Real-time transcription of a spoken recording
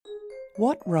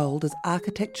What role does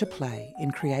architecture play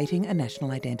in creating a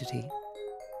national identity?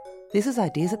 This is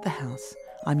Ideas at the House.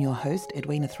 I'm your host,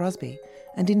 Edwina Throsby,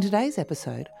 and in today's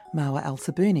episode, Marwa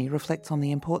Al-Sabouni reflects on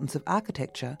the importance of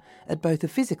architecture at both a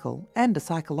physical and a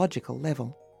psychological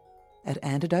level. At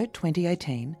Antidote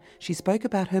 2018, she spoke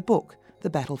about her book, The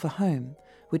Battle for Home,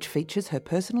 which features her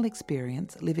personal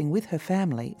experience living with her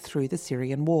family through the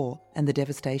Syrian war and the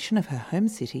devastation of her home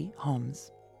city,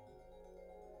 Homs.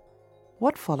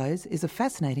 What follows is a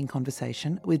fascinating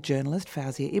conversation with journalist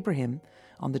Fawzia Ibrahim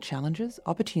on the challenges,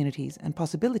 opportunities and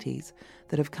possibilities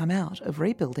that have come out of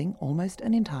rebuilding almost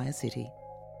an entire city.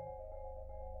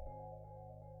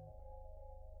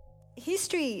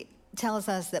 History tells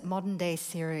us that modern-day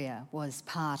Syria was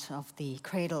part of the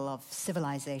cradle of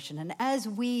civilization, and as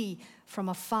we from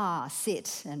afar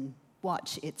sit and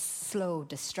watch its slow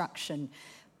destruction,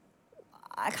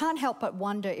 I can't help but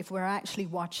wonder if we're actually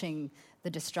watching the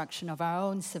destruction of our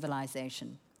own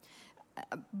civilization.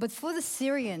 But for the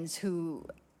Syrians who,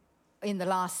 in the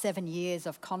last 7 years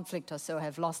of conflict or so,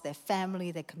 have lost their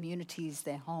family, their communities,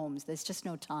 their homes, there's just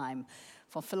no time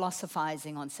for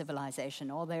philosophizing on civilization.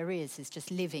 All there is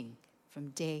just living from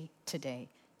day to day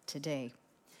to day.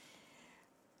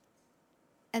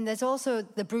 And there's also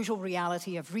the brutal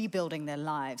reality of rebuilding their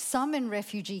lives, some in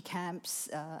refugee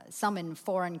camps, some in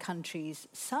foreign countries,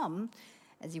 some,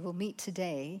 as you will meet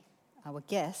today, our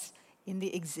guests, in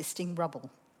the existing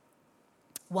rubble.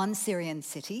 One Syrian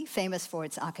city, famous for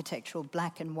its architectural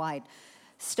black and white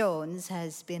stones,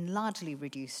 has been largely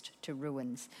reduced to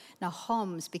ruins. Now,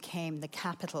 Homs became the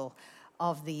capital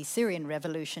of the Syrian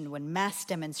revolution when mass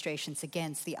demonstrations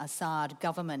against the Assad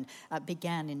government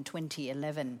began in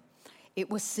 2011.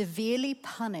 It was severely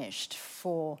punished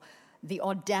for the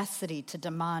audacity to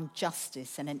demand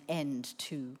justice and an end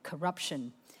to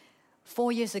corruption.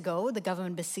 4 years ago, the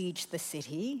government besieged the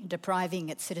city, depriving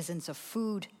its citizens of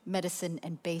food, medicine,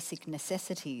 and basic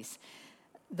necessities.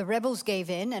 The rebels gave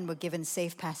in and were given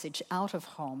safe passage out of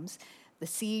Homs. The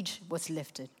siege was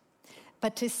lifted.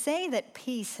 But to say that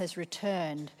peace has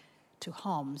returned to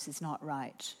Homs is not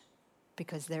right,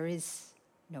 because there is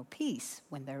no peace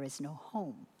when there is no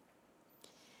home.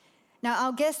 Now,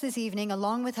 our guest this evening,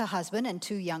 along with her husband and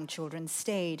 2 young children,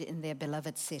 stayed in their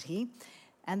beloved city,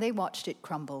 and they watched it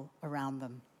crumble around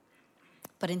them.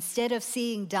 But instead of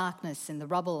seeing darkness in the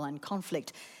rubble and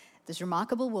conflict, this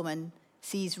remarkable woman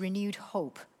sees renewed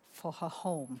hope for her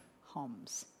home,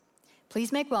 Homs.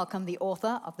 Please make welcome the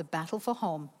author of The Battle for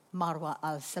Home, Marwa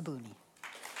Al-Sabouni.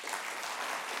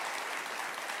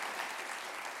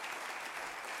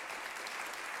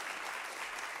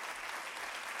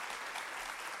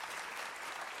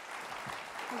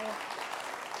 Hello.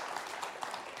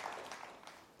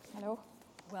 Hello.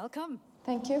 Welcome.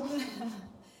 Thank you.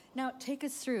 Now, take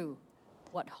us through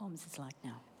what Homs is like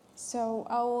now. So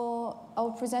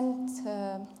I'll present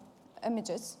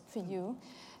images for you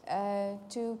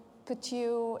to put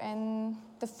you in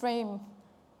the frame,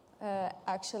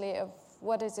 actually, of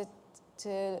what is it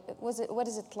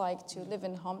like to live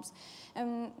in Homs,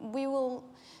 and we will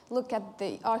look at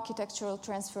the architectural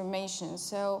transformation.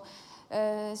 So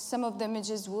some of the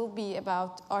images will be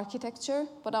about architecture,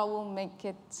 but I will make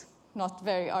it not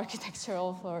very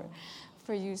architectural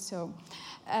for you. So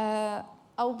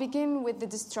I'll begin with the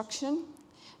destruction.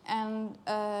 And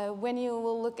when you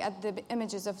will look at the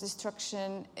images of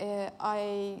destruction,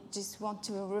 I just want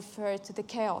to refer to the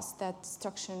chaos that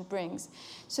destruction brings.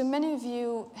 So many of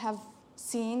you have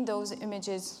seen those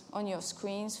images on your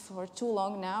screens for too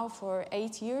long now, for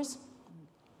 8 years.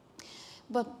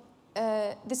 But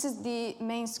this is the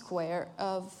main square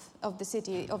of the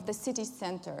city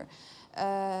center,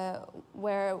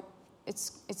 where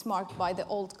it's marked by the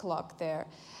old clock there.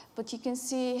 But you can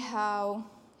see how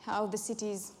the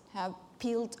cities have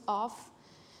peeled off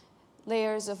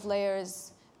layers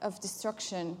of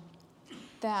destruction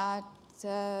that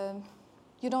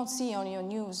you don't see on your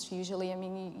news usually. I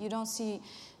mean, you don't see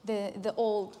the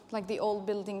old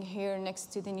building here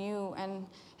next to the new, and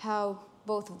how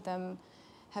both of them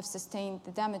have sustained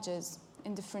the damages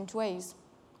in different ways.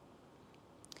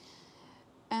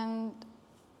 And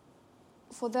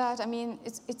for that, I mean,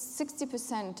 it's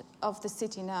 60% of the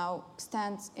city now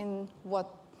stands in what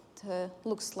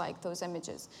looks like those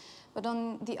images. But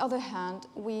on the other hand,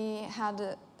 we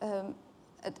had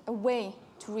a way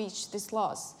to reach this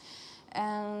loss.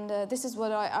 And this is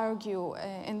what I argue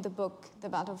in the book, The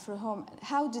Battle for Home.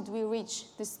 How did we reach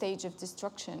this stage of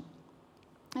destruction?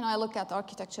 And I look at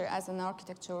architecture as an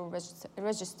architectural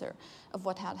register of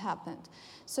what had happened.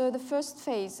 So the first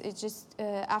phase is just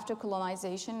after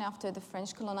colonization, after the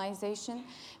French colonization.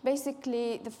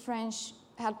 Basically, the French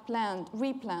had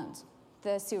replanned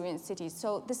the Syrian cities.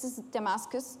 So this is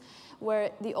Damascus,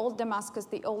 where the old Damascus,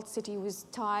 the old city, was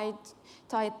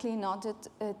tightly knotted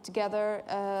together.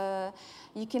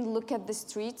 You can look at the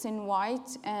streets in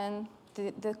white and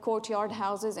the courtyard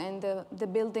houses and the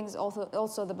buildings,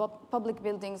 also the public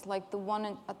buildings, like the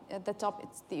one at the top,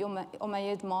 it's the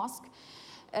Umayyad Mosque.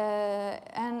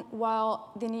 And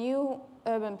while the new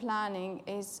urban planning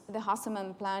is the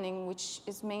Hassaman planning, which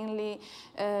is mainly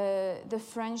the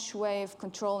French way of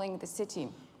controlling the city.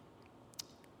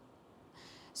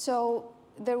 So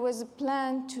there was a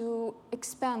plan to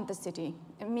expand the city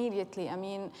immediately. I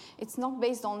mean, it's not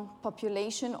based on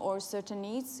population or certain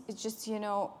needs. It's just,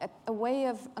 a way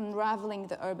of unraveling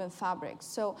the urban fabric.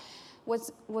 So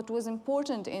what was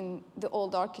important in the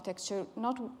old architecture,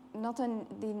 not in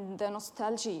the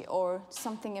nostalgia or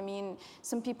something. I mean,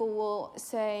 some people will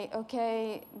say,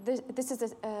 okay, this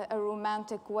is a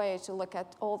romantic way to look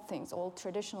at old things, old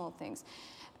traditional things.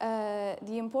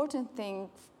 The important thing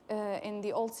in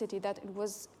the old city, that it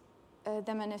was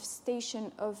the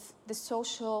manifestation of the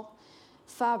social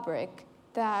fabric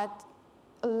that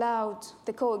allowed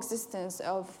the coexistence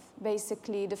of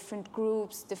basically different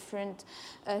groups, different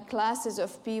classes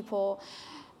of people.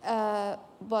 Can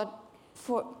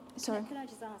I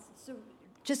just ask, so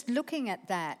just looking at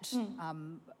that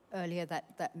earlier,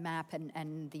 that map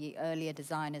and the earlier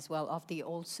design as well of the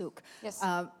old souk, yes.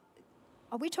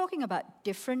 Are we talking about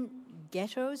different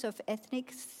ghettos of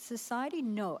ethnic society?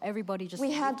 No, everybody just...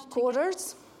 We had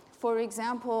quarters. For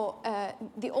example,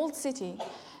 the old city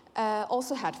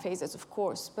also had phases, of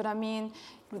course, but I mean,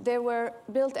 they were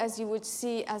built, as you would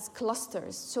see, as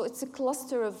clusters. So it's a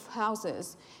cluster of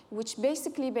houses, which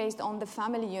basically based on the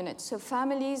family unit. So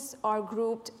families are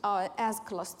grouped as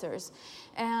clusters.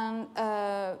 And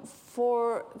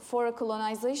for a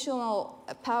colonizational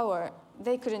power,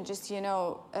 they couldn't just,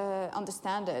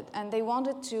 understand it. And they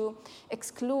wanted to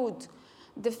exclude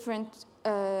different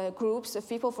groups of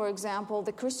people. For example,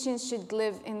 the Christians should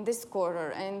live in this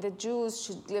quarter, and the Jews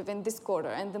should live in this quarter,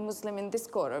 and the Muslim in this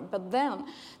quarter. But then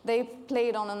they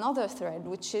played on another thread,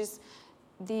 which is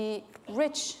the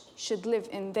rich should live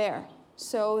in there.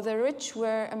 So the rich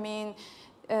were,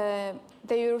 the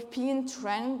European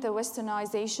trend, the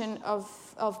westernization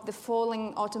of the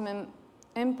falling Ottoman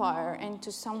Empire into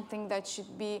something that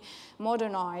should be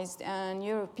modernized and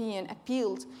European,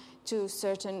 appealed to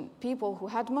certain people who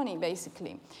had money,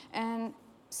 basically. And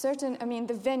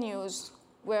the venues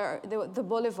where the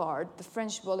boulevard, the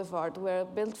French boulevard, were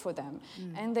built for them.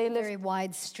 And they lived... Very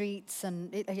wide streets,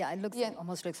 and it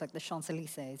almost looks like the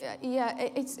Champs-Élysées.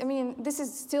 This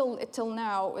is still, till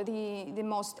now, the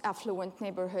most affluent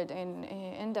neighborhood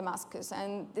in Damascus.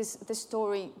 And this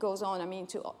story goes on,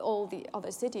 to all the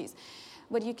other cities.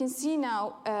 But you can see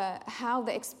now how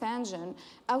the expansion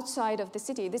outside of the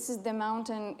city, this is the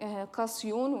mountain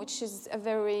Qasyun, which is a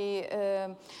very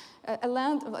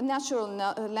natural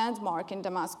landmark in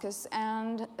Damascus.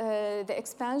 And the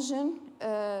expansion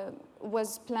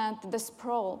was planned, the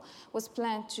sprawl was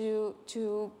planned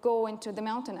to go into the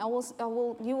mountain.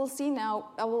 You will see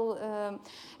now,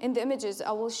 in the images,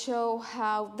 I will show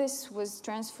how this was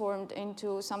transformed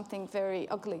into something very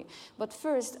ugly. But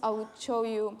first, I will show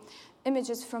you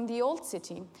images from the old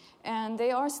city, and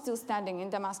they are still standing in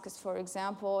Damascus. For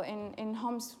example, in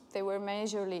Homs, they were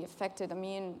majorly affected.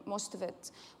 Most of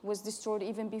it was destroyed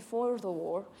even before the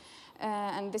war,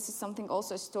 and this is something,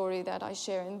 also a story that I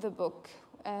share in the book.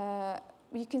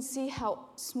 You can see how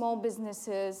small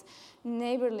businesses,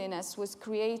 neighborliness was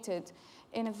created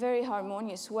in a very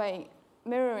harmonious way,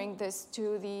 mirroring this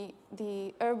to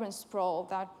the urban sprawl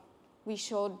that we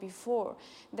showed before,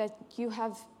 that you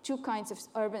have two kinds of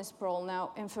urban sprawl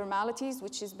now. Informalities,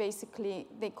 which is basically,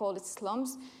 they call it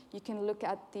slums. You can look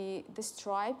at the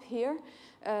stripe here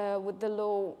with the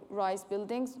low-rise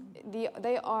buildings.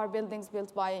 They are buildings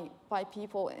built by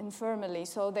people informally,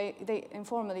 so they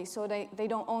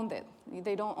don't own it.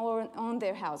 They don't own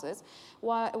their houses,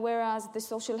 whereas the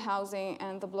social housing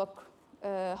and the block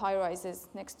high-rises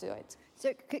next to it.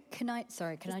 So can I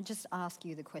just ask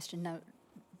you the question now?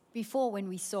 Before, when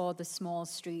we saw the small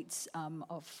streets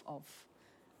of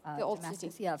the old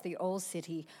Damascus, city. Yeah, of the old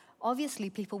city, obviously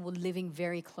people were living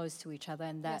very close to each other,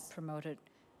 and that promoted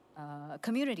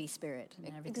community spirit and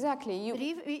everything. Exactly. But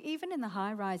even in the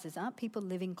high rises, aren't people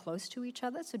living close to each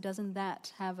other? So doesn't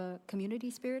that have a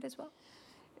community spirit as well?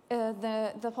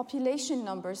 The population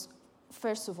numbers,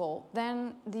 first of all,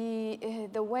 then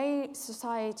the way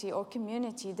society or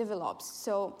community develops.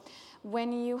 So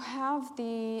when you have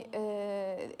the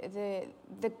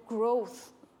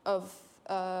growth of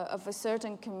a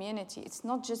certain community, it's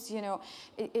not just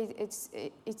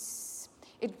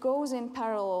it goes in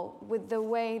parallel with the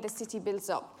way the city builds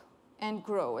up and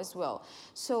grow as well.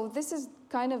 So this is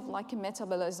kind of like a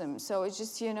metabolism. So it's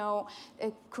just,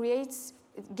 it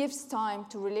gives time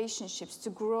to relationships to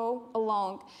grow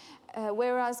along.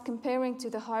 Whereas comparing to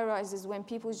the high-rises, when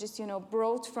people just,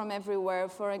 brought from everywhere,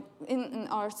 in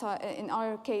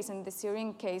our case, in the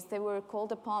Syrian case, they were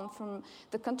called upon from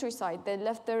the countryside. They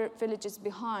left their villages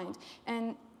behind,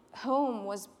 and home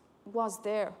was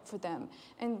there for them.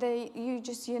 And you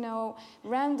just,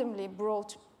 randomly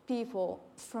brought people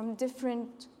from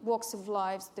different walks of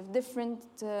lives, the different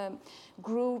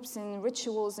groups and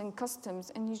rituals and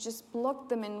customs, and you just block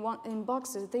them in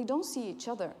boxes. They don't see each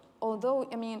other. Although,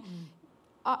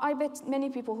 I bet many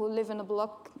people who live in a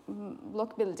block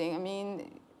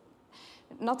building,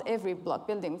 not every block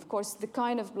building, of course, the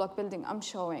kind of block building I'm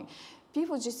showing,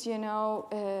 people just,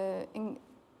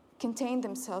 contain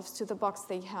themselves to the box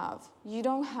they have. You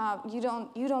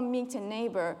don't meet a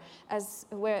neighbor as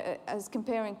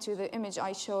comparing to the image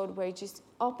I showed, where you just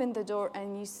open the door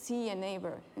and you see a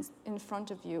neighbor in front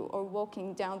of you or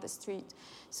walking down the street.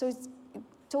 So it's a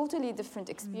totally different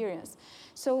experience.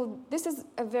 So this is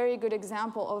a very good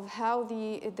example of how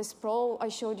the sprawl I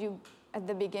showed you at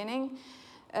the beginning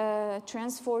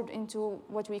transformed into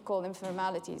what we call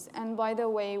informalities. And by the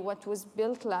way, what was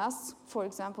built last, for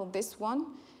example, this one,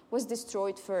 was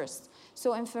destroyed first.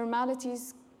 So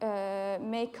informalities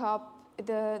make up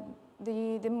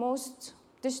the most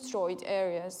destroyed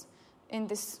areas in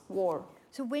this war.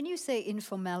 So when you say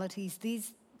informalities,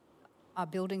 these are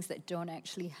buildings that don't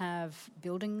actually have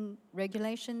building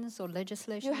regulations or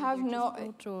legislation?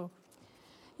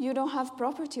 You don't have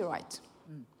property right.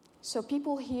 So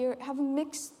people here have a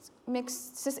mixed,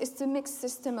 it's a mixed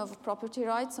system of property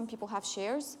rights. Some people have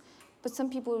shares, but some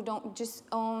people don't just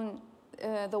own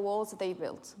the walls they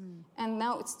built. And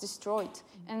now it's destroyed.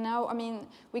 And now,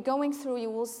 we're going through,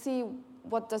 you will see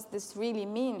what does this really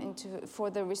mean for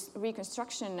the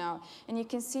reconstruction now. And you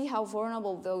can see how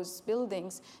vulnerable those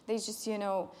buildings, they just,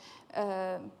 the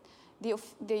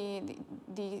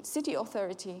city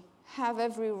authority have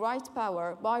every right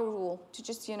power by rule to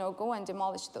just, go and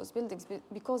demolish those buildings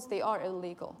because they are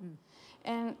illegal.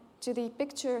 And to the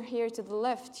picture here to the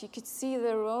left, you could see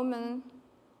the Roman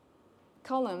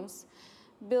columns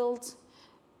built,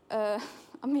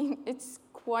 it's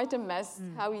quite a mess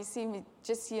how you see me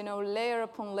just, layer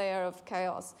upon layer of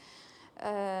chaos.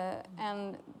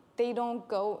 And they don't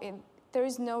go in, there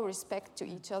is no respect to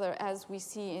each other as we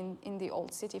see in the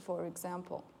old city, for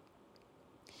example.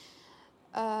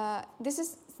 This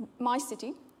is my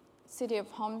city of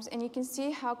Homs, and you can see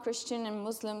how Christian and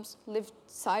Muslims lived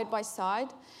side by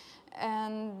side.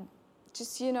 And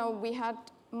just, we had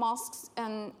mosques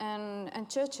and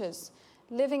churches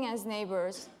living as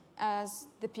neighbors, as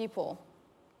the people.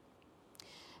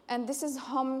 And this is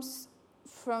Homs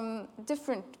from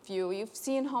different view. You've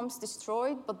seen Homs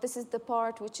destroyed, but this is the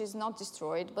part which is not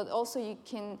destroyed. But also you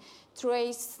can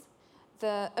trace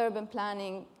the urban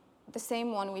planning, the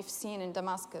same one we've seen in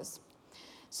Damascus.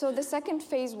 So the second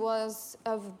phase was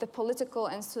of the political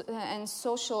and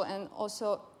social and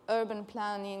also urban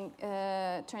planning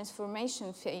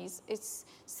transformation phase. It's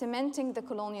cementing the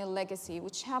colonial legacy,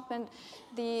 which happened.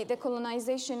 The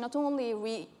colonization not only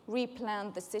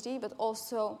replanned the city, but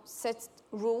also set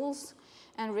rules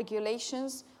and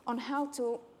regulations on how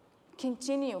to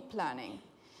continue planning.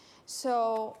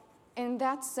 So in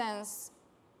that sense,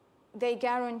 they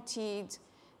guaranteed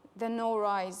the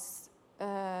no-rise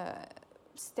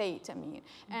state,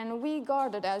 And we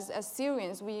guarded, as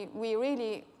Syrians, we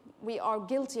are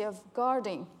guilty of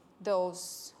guarding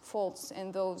those faults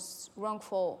and those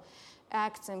wrongful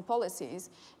acts and policies,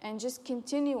 and just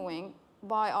continuing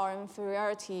by our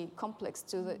inferiority complex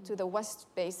to the West,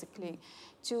 basically,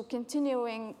 to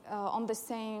continuing on the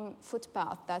same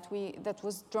footpath that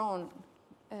was drawn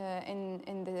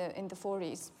in the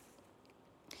 40s.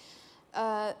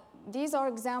 These are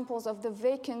examples of the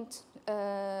vacant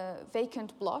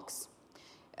blocks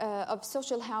of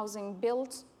social housing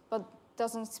built, but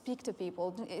doesn't speak to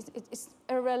people. It's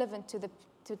irrelevant to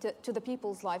the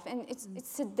people's life, and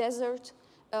it's a desert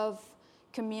of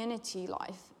community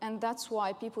life, and that's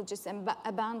why people just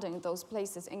abandon those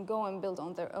places and go and build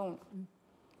on their own.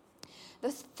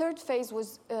 The third phase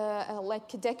was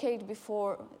like a decade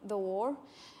before the war.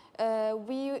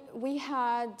 We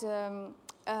had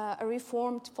a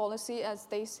reformed policy, as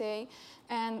they say,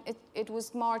 and it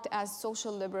was marked as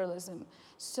social liberalism.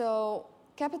 So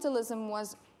capitalism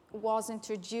was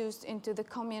introduced into the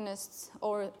communists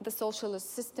or the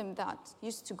socialist system that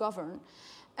used to govern.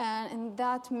 And in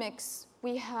that mix,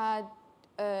 we had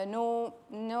no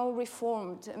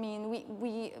reformed.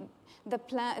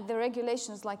 the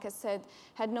regulations, like I said,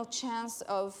 had no chance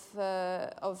of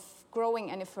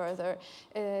growing any further.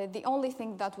 The only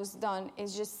thing that was done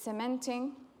is just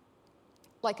cementing,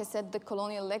 like I said, the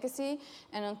colonial legacy,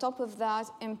 and on top of that,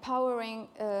 empowering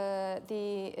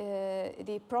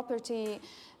the property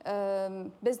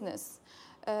business.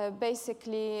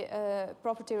 Basically,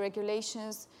 property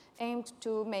regulations aimed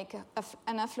to make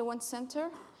an affluent center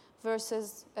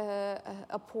versus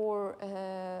a poor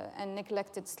and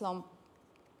neglected slum.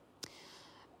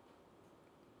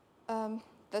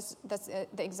 That's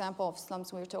the example of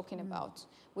slums we're talking about,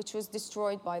 which was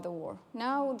destroyed by the war.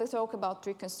 Now the talk about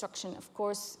reconstruction, of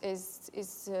course,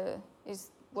 is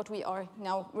what we are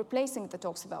now replacing the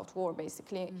talks about war,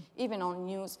 basically. Even on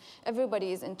news,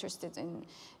 everybody is interested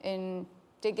in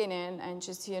digging in and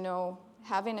just,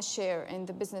 having a share in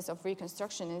the business of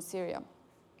reconstruction in Syria.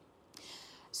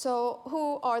 So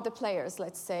who are the players,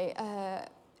 let's say?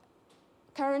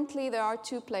 Currently, there are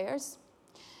two players.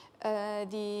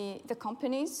 The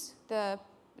companies, the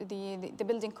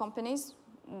building companies,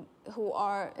 who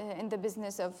are in the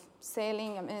business of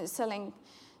selling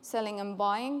and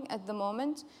buying at the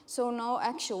moment. So no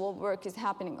actual work is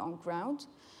happening on ground.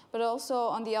 But also,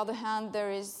 on the other hand,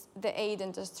 there is the aid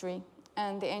industry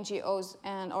and the NGOs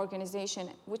and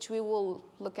organizations, which we will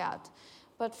look at.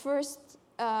 But first,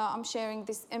 I'm sharing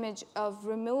this image of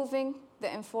removing the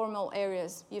informal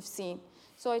areas you've seen.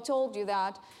 So I told you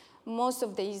that most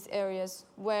of these areas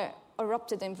were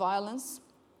erupted in violence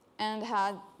and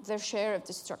had their share of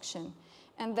destruction.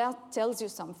 And that tells you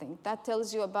something. That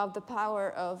tells you about the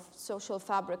power of social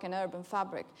fabric and urban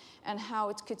fabric and how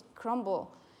it could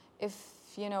crumble if,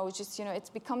 it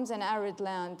becomes an arid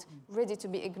land ready to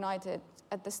be ignited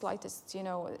at the slightest,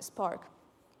 spark.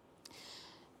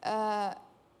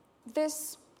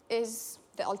 This is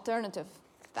the alternative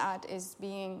that is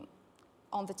being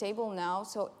on the table now.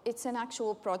 So it's an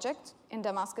actual project in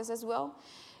Damascus as well,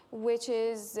 which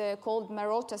is called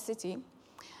Marota City.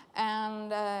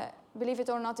 And believe it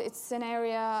or not, it's an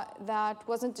area that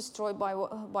wasn't destroyed by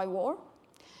war,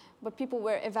 but people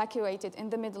were evacuated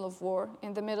in the middle of war,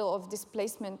 in the middle of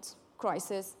displacement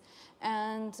crisis,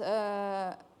 and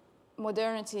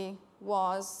modernity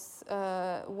was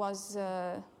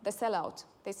the sellout.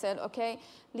 They said, okay,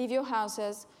 leave your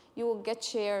houses. You will get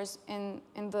shares in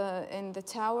the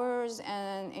towers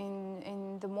and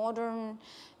in the modern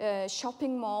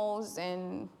shopping malls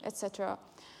and etc.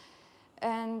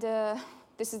 And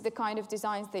this is the kind of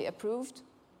designs they approved.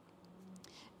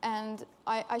 And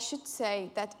I should say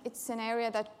that it's an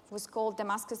area that was called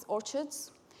Damascus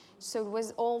Orchards. So it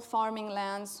was all farming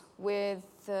lands with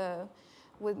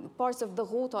parts of the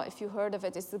Ghouta, if you heard of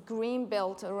it. It's the green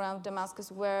belt around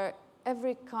Damascus where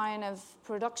every kind of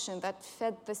production that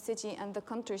fed the city and the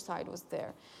countryside was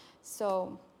there.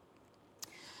 So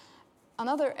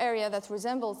another area that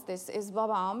resembles this is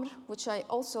Baba Amr, which I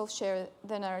also share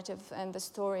the narrative and the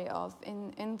story of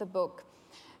in the book.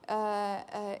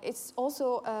 It's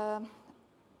also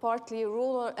partly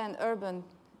rural and urban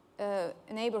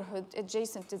neighborhood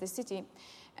adjacent to the city.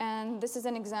 And this is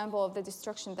an example of the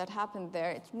destruction that happened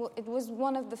there. It was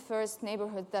one of the first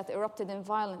neighborhoods that erupted in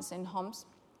violence in Homs.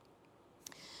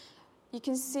 You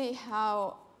can see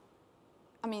how,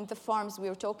 the farms we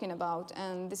were talking about,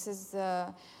 and this is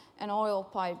an oil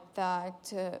pipe that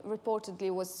reportedly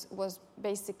was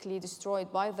basically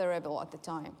destroyed by the rebel at the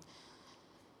time.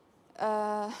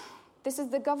 This is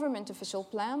the government official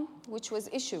plan, which was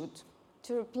issued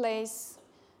to replace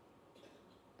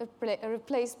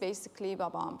basically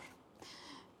Baba Amr.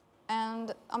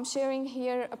 And I'm sharing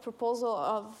here a proposal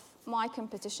of my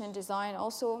competition design.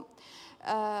 Also,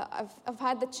 I've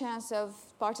had the chance of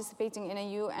participating in a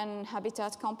UN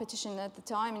Habitat competition at the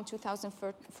time in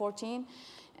 2014.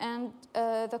 And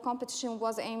the competition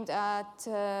was aimed at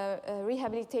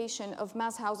rehabilitation of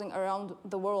mass housing around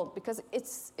the world because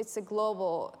it's a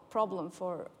global problem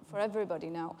for everybody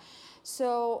now.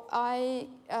 So I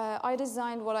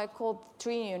designed what I called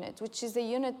Tree Unit, which is a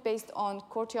unit based on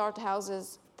courtyard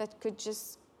houses that could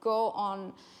just go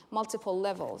on multiple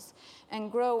levels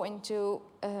and grow into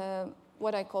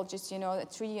what I call just, a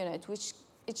tree unit,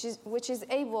 which is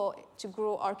able to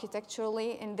grow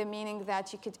architecturally in the meaning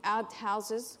that you could add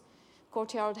houses,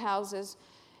 courtyard houses,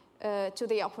 to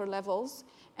the upper levels,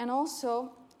 and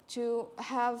also to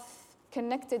have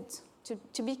connected,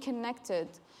 to be connected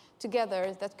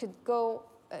together that could go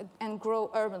and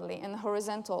grow urbanly in a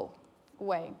horizontal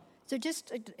way. So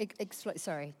just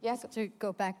sorry, yes, to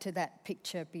go back to that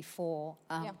picture before,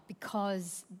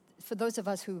 because for those of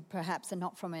us who perhaps are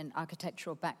not from an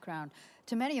architectural background,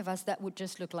 to many of us that would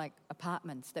just look like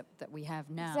apartments that we have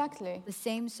now. Exactly. The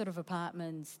same sort of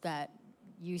apartments that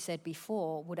you said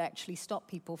before, would actually stop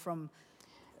people from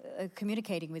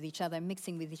communicating with each other,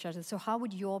 mixing with each other. So how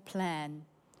would your plan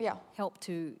help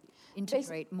to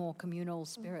integrate more communal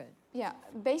spirit? Yeah,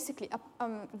 basically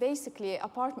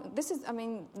apartment. This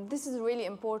is really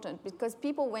important, because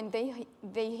people, when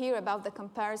they hear about the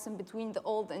comparison between the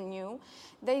old and new,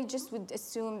 they just would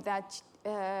assume that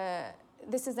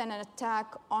this is an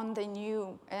attack on the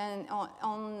new and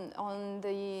on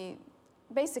the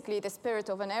basically the spirit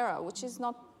of an era, which is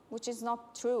not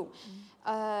true.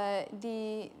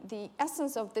 The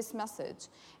essence of this message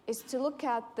is to look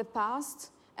at the past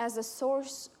as a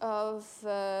source of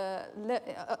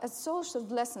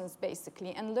lessons,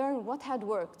 basically, and learn what had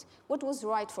worked, what was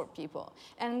right for people.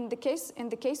 And in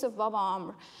the case of Baba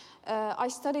Amr, I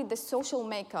studied the social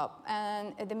makeup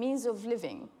and the means of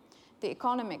living, the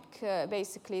economic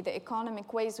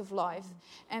ways of life.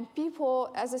 And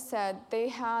people, as I said, they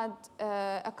had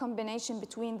a combination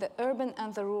between the urban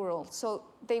and the rural. So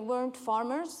they weren't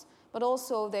farmers, but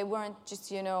also they weren't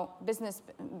just,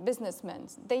 businessmen.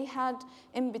 They had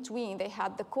in between. They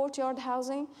had the courtyard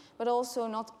housing, but also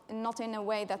not in a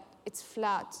way that it's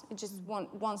flat, it's just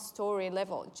one story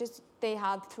level. Just they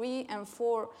had 3 and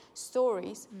 4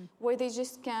 stories where they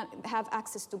just can't have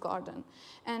access to garden.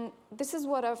 And this is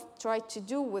what I've tried to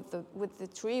do with the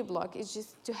tree block, is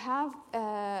just to have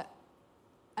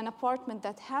an apartment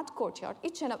that had courtyard.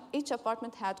 Each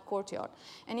apartment had courtyard,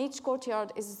 and each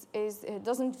courtyard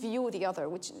doesn't view the other,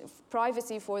 which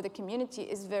privacy for the community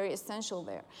is very essential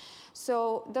there.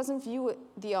 So doesn't view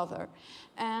the other,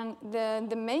 and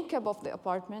the makeup of the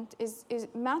apartment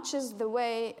matches the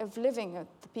way of living of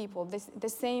the people. The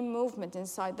same movement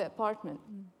inside the apartment.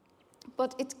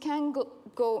 But it can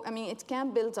it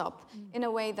can build up in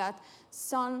a way that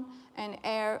sun and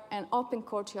air and open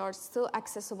courtyards still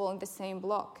accessible in the same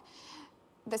block.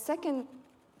 The second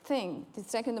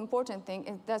important thing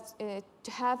is that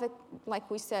to have like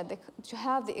we said, to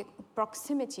have the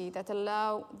proximity that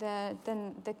allow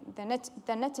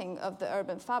the netting of the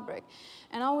urban fabric.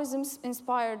 And I was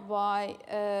inspired by,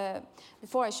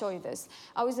 before I show you this,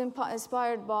 I was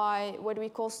inspired by what we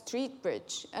call street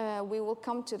bridge. We will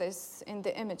come to this in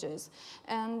the images.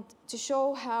 And to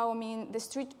show how, the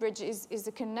street bridge is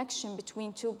a connection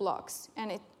between 2 blocks,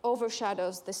 and it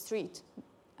overshadows the street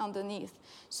underneath.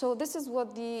 So this is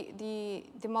what the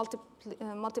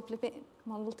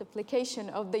multiplication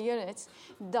of the units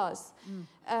does.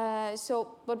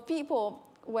 But people,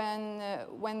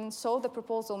 when saw the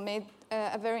proposal, made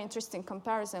a very interesting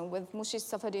comparison with Moushid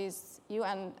Safadi's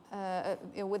UN,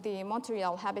 with the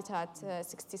Montreal Habitat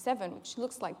 67, which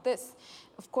looks like this.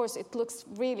 Of course, it looks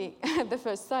really, at the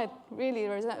first sight, really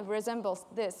resembles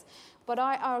this. But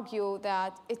I argue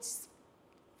that it's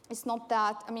not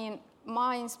that.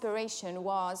 My inspiration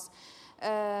was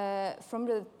from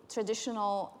the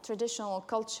traditional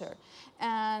culture,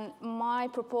 and my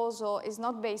proposal is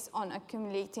not based on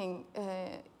accumulating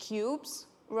cubes,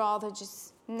 rather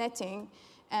just netting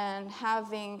and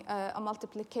having a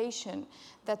multiplication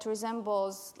that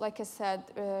resembles, like I said,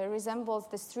 resembles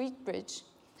the street bridge,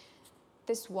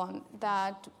 this one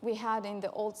that we had in the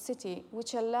old city,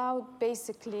 which allowed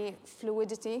basically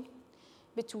fluidity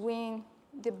between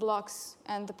the blocks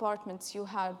and apartments you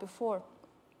had before.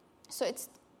 So it's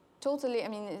totally,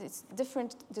 it's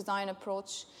different design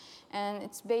approach, and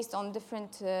it's based on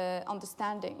different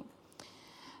understanding.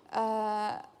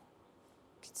 You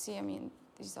can see,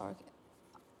 these are.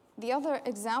 The other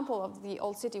example of the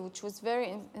old city, which was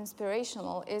very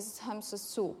inspirational, is Homs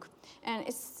al-Souk. And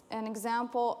it's an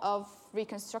example of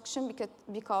reconstruction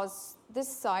because this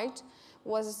site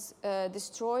was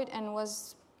destroyed and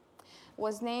was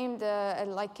named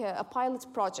like a pilot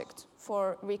project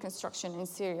for reconstruction in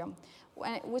Syria,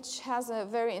 which has a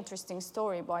very interesting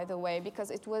story, by the way, because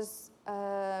it was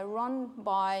run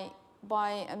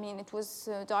it was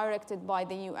directed by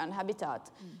the UN Habitat,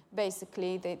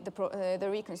 basically the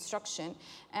reconstruction,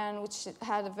 and which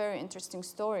had a very interesting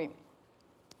story.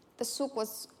 The souk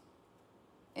was,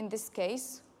 in this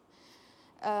case,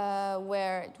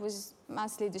 where it was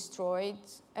massively destroyed.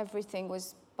 Everything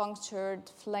was punctured,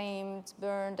 flamed,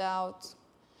 burned out.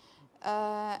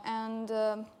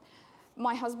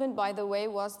 My husband, by the way,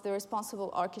 was the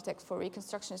responsible architect for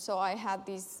reconstruction, so I had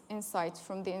these insights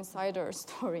from the insider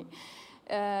story.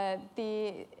 I'll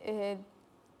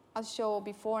show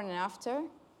before and after.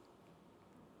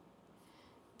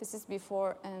 This is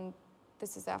before and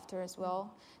this is after as well.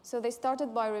 So they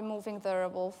started by removing the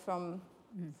rubble from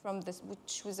this,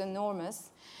 which was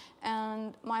enormous.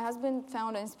 And my husband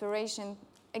found inspiration.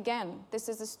 Again, this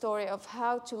is a story of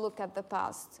how to look at the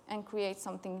past and create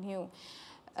something new.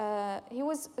 He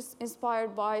was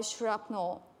inspired by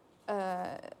shrapnel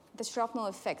the shrapnel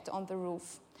effect on the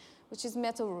roof, which is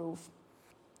metal roof.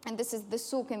 And this is the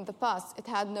souk in the past. It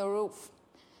had no roof,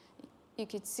 you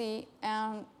could see.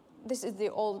 And this is the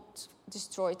old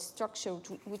destroyed structure,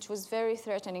 which was very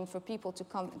threatening for people to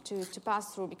come to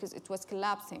pass through because it was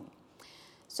collapsing.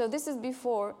 So this is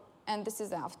before and this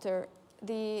is after.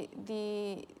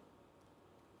 The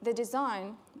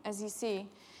design, as you see,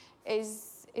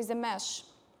 is a mesh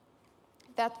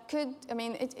that could, I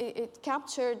mean, it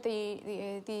captured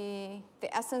the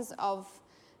essence of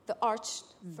the arched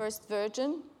first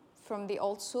virgin from the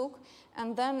old souk,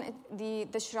 and then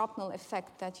the shrapnel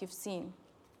effect that you've seen.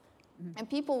 And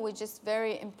people were just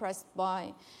very impressed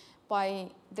by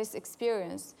this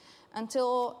experience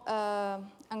until,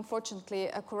 unfortunately,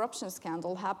 a corruption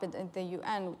scandal happened in the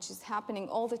UN, which is happening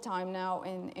all the time now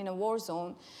in a war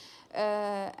zone.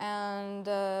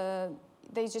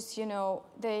 They just,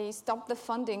 they stopped the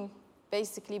funding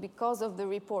basically because of the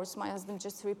reports. My husband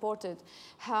just reported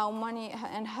how money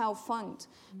and how funds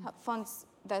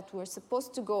that were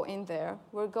supposed to go in there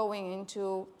were going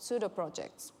into pseudo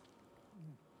projects.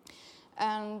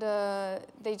 And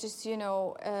they just,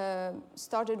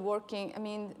 started working. I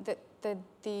mean,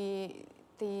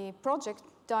 the project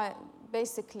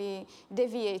basically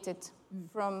deviated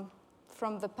from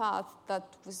the path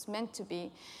that was meant to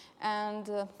be. And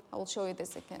I'll show you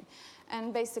this again.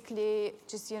 And basically,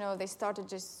 just, they started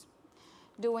just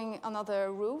doing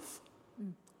another roof.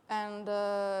 And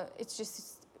it's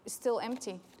just still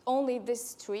empty. Only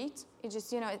this street, it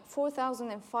just,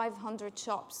 4,500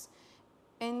 shops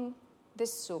in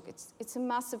this souk. It's a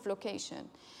massive location.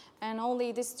 And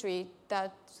only this street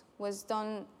that was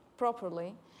done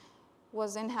properly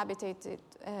was inhabited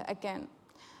again.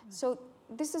 So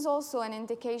this is also an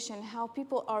indication how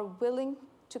people are willing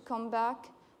to come back,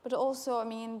 but also, I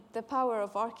mean, the power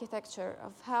of architecture,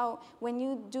 of how when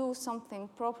you do something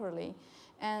properly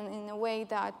and in a way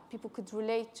that people could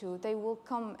relate to, they will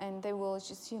come and they will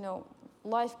just,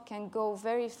 life can go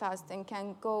very fast and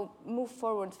can move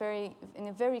forward in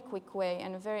a very quick way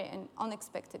and an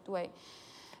unexpected way.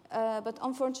 But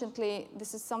unfortunately,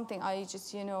 this is something I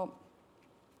just,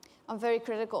 I'm very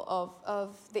critical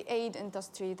of the aid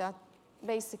industry that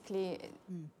basically,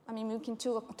 I mean, we can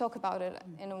talk about it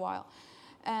in a while.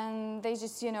 And they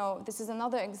just, this is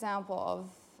another example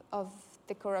of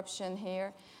the corruption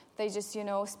here. They just,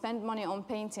 spend money on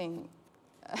painting,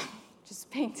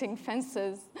 just painting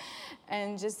fences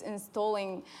and just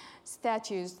installing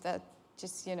statues that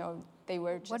just, they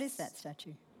were just... What is that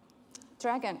statue?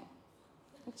 Dragon.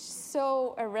 It's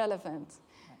so irrelevant.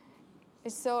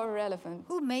 It's so irrelevant.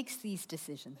 Who makes these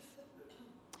decisions?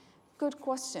 Good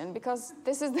question, because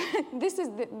this is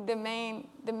the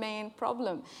main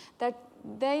problem, that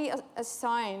they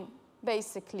assign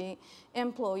basically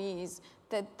employees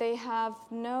that they have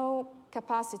no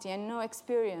capacity and no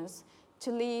experience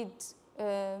to lead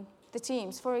the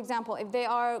teams. For example, if they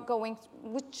are going,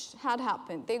 which had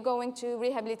happened, they're going to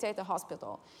rehabilitate a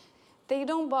hospital. They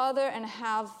don't bother and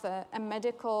have a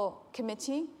medical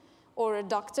committee or a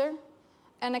doctor.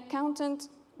 An accountant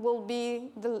will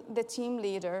be the team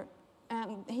leader,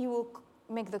 and he will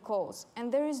make the calls.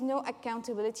 And there is no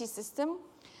accountability system.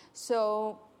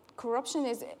 So corruption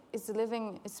is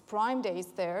living its prime days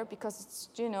there because it's,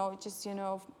 just,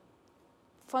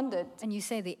 funded. And you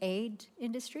say the aid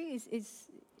industry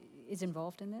is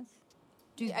involved in this?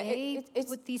 Do they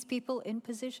put these people in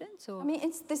positions? Or? I mean,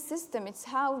 it's the system. It's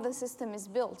how the system is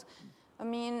built. I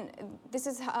mean, this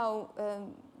is how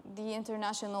the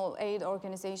international aid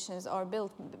organizations are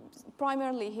built.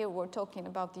 Primarily here we're talking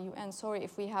about the UN. Sorry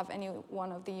if we have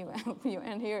anyone of the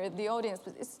UN here in the audience,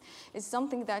 but it's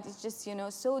something that is just,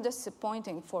 so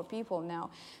disappointing for people now.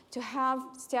 To have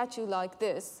a statue like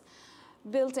this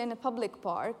built in a public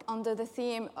park under the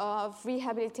theme of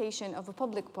rehabilitation of a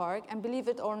public park, and believe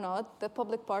it or not, the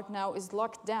public park now is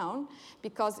locked down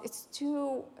because it's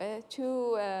too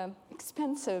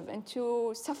expensive and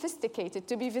too sophisticated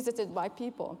to be visited by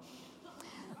people.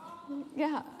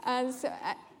 Yeah,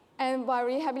 and by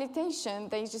rehabilitation,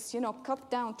 they just, cut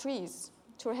down trees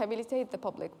to rehabilitate the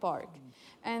public park.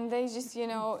 And they just,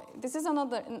 this is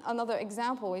another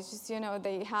example. It's just,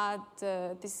 they had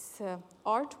this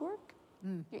artwork,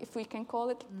 if we can call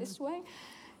it this way,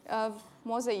 of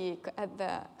mosaic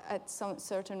at some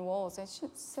certain walls.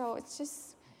 So it's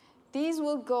just, these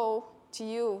will go to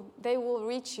you. They will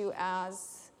reach you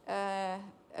as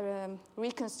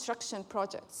reconstruction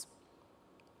projects.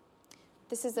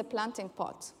 This is a planting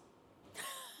pot.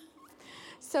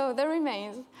 So the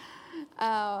remains.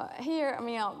 Here, I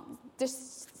mean,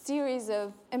 this series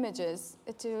of images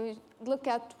to look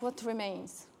at what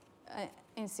remains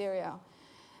in Syria.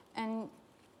 And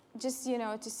just,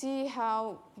 to see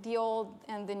how the old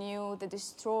and the new, the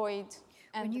destroyed.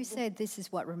 And when you say this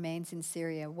is what remains in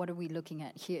Syria, what are we looking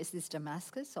at here? Is this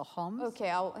Damascus or Homs? Okay,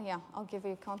 I'll give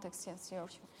you context. Yes, sure.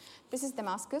 This is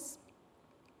Damascus,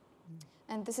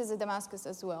 and this is a Damascus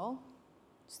as well,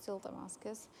 still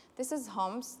Damascus. This is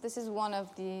Homs. This is one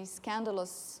of the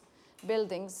scandalous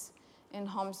buildings in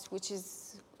Homs, which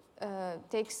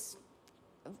takes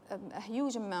a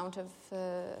huge amount of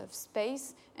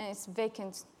space, and it's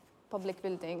vacant public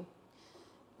building,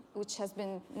 which has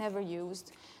been never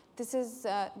used. This is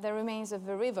the remains of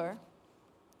a river,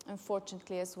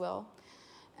 unfortunately, as well.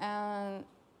 And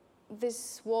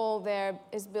this wall there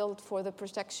is built for the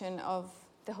protection of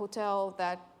the hotel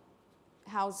that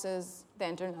houses the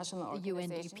international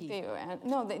organization. UNDP. The UN.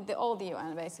 No, all the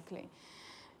UN, basically.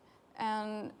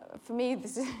 And for me,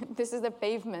 this is the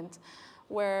pavement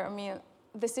where,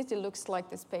 the city looks like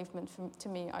this pavement to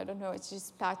me. I don't know, it's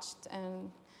just patched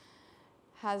and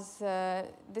has,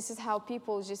 this is how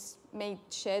people just made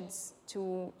sheds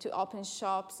to open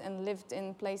shops and lived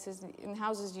in places, in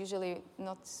houses usually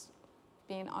not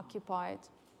being occupied.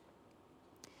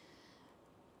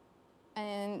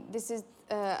 And this is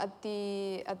at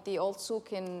the old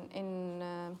souk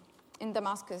in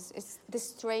Damascus. It's the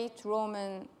straight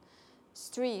Roman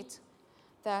street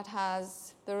that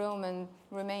has the Roman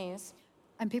remains.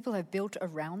 And people have built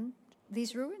around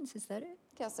these ruins, is that it?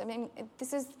 Yes,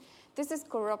 this is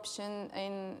corruption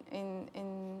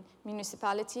in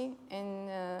municipality,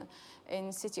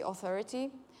 in city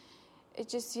authority. It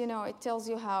just, it tells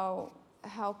you how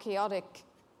chaotic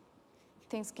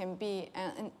things can be,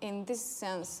 and in this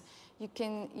sense, you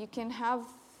can have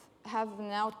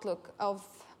an outlook of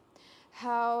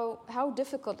how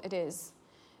difficult it is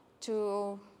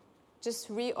to just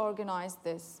reorganize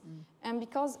this. And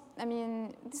because,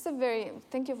 this is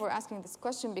thank you for asking this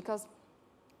question, because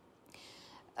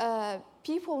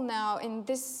people now in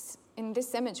this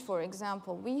image, for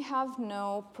example, we have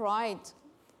no pride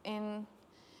in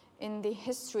the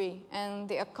history and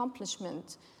the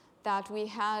accomplishment that we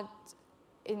had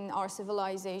in our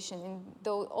civilization,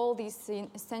 in all these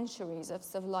centuries of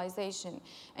civilization.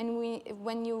 And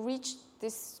when you reach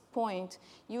this point,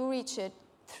 you reach it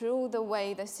through the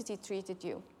way the city treated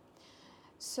you.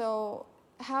 So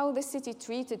how the city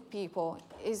treated people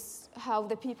is how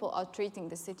the people are treating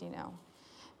the city now.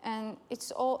 And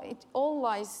it all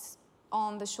lies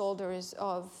on the shoulders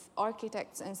of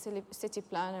architects and city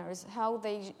planners, how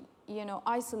they,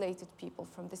 isolated people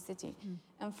from the city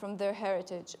and from their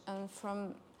heritage and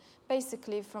from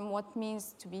what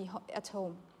means to be at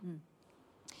home.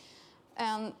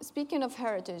 And speaking of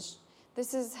heritage,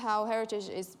 this is how heritage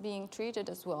is being treated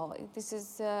as well. This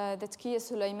is the Tqiya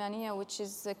Sulaymaniya, which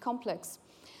is a complex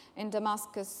in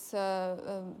Damascus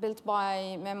built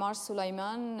by Memar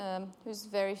Sulaiman, who's a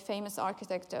very famous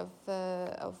architect of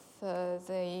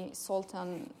the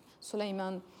Sultan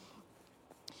Sulaiman.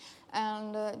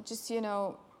 And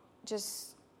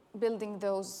just building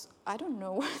those, I don't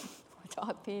know what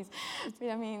are these.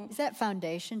 Is that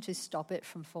foundation to stop it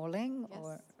from falling? Yes,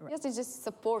 or? Yes, it's just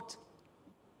support.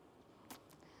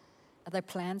 Are there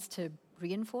plans to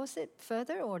reinforce it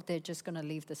further, or they're just going to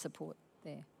leave the support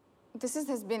there? This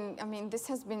has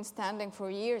been standing for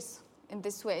years in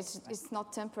this way. It's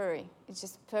not temporary. It's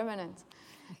just permanent.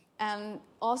 And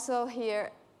also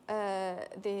here,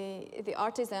 the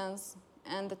artisans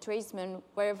and the tradesmen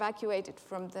were evacuated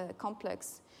from the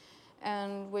complex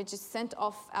and were just sent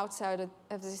off outside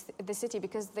of the city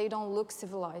because they don't look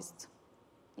civilized.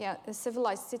 Yeah, a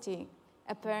civilized city,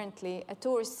 apparently, a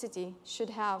tourist city, should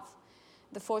have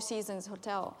the Four Seasons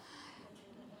Hotel.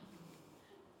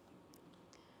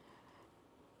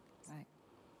 Right.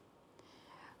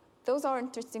 Those are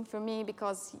interesting for me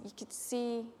because you could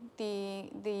see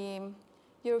the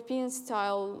European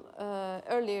style,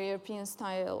 earlier European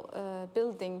style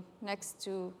building next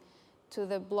to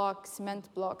the cement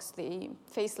blocks, the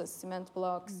faceless cement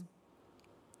blocks.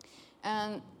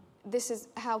 And this is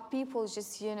how people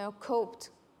just, coped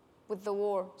with the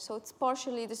war. So it's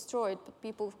partially destroyed, but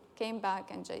people came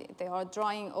back and they are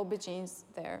drying aubergines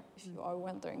there, if you are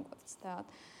wondering what's that.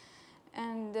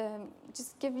 And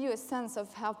just give you a sense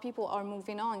of how people are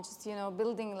moving on, just,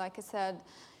 building, like I said,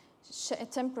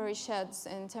 temporary sheds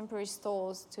and temporary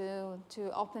stalls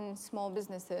to open small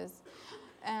businesses.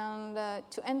 And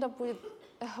to end up with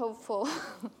a hopeful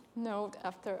note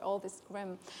after all this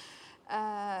grim,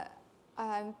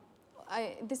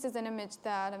 this is an image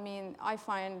that I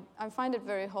find it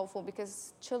very hopeful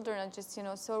because children are just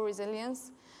so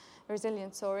resilient,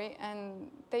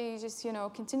 and they just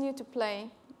continue to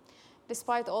play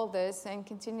despite all this and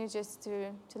continue just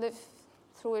to live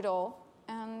through it all.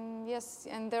 And and yes,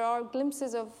 and there are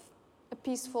glimpses of a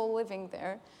peaceful living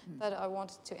there that I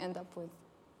wanted to end up with.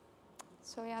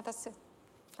 So yeah, that's it.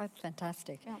 That's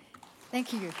fantastic. Yeah.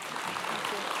 Thank you. Thank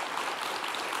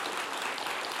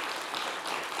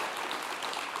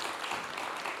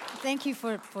you. Thank you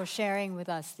for sharing with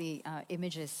us the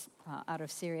images out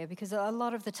of Syria, because a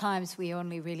lot of the times we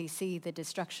only really see the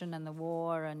destruction and the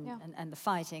war and the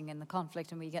fighting and the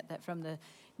conflict, and we get that from the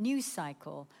news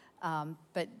cycle.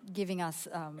 But giving us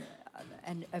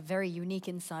a very unique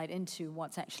insight into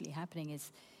what's actually happening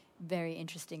is very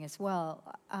interesting as well.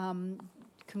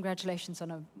 Congratulations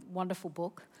on a wonderful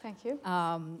book. Thank you.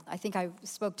 I think I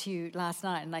spoke to you last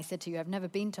night and I said to you, I've never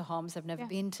been to Homs, I've never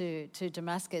been to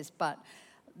Damascus, but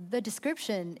the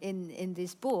description in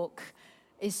this book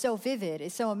is so vivid,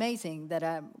 it's so amazing that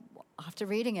after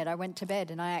reading it, I went to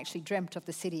bed and I actually dreamt of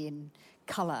the city in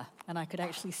color and I could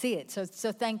actually see it.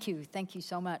 So thank you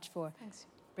so much for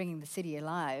bringing the city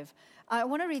alive. I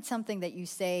want to read something that you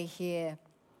say here.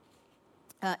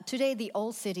 Today, the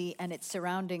old city and its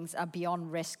surroundings are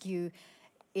beyond rescue.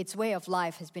 Its way of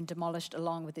life has been demolished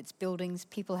along with its buildings.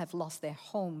 People have lost their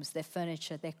homes, their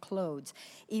furniture, their clothes,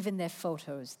 even their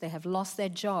photos. They have lost their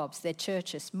jobs, their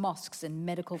churches, mosques, and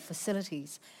medical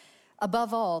facilities.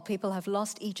 Above all, people have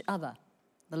lost each other.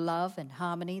 The love and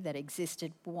harmony that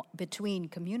existed between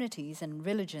communities and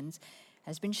religions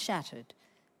has been shattered.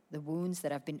 The wounds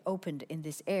that have been opened in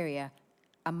this area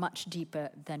are much deeper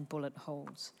than bullet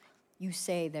holes. You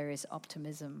say there is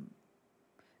optimism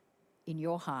in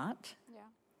your heart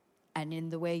and in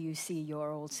the way you see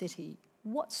your old city.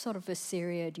 What sort of a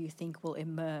Syria do you think will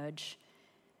emerge,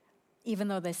 even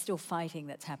though there's still fighting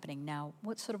that's happening now?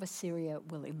 What sort of a Syria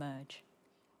will emerge?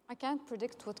 I can't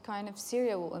predict what kind of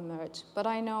Syria will emerge, but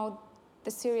I know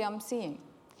the Syria I'm seeing.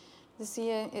 The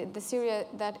Syria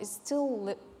that is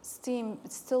still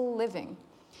living,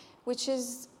 which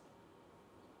is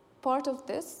part of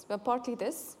this, but partly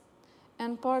this,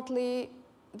 and partly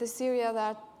the Syria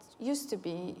that used to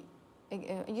be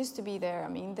there. I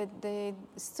mean, that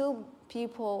still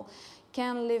people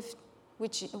can live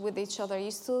with each other.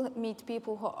 You still meet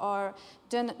people who are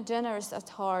generous at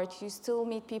heart. You still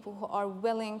meet people who are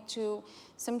willing to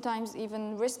sometimes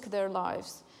even risk their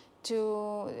lives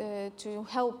to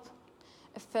help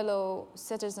a fellow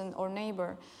citizen or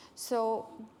neighbor. So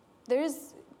there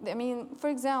is, I mean, for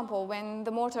example, when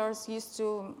the mortars used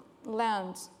to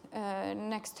land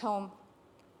next home,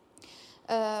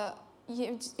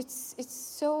 it's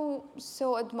so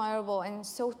admirable and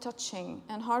so touching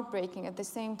and heartbreaking at the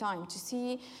same time to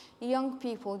see young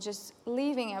people just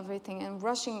leaving everything and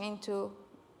rushing into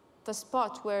the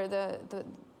spot where the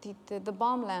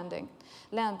bomb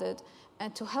landed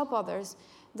and to help others,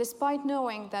 despite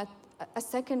knowing that a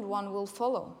second one will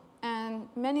follow. And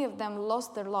many of them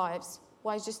lost their lives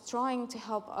while just trying to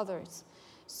help others.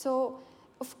 So,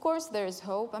 of course, there is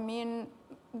hope. I mean,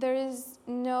 there is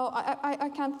no, I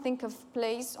can't think of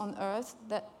place on earth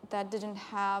that didn't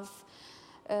have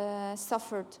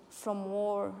suffered from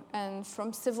war and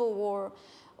from civil war,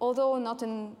 although not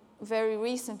in very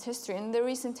recent history. In the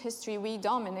recent history, we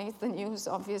dominate the news,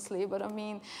 obviously, but I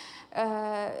mean,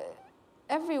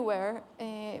 everywhere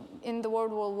in the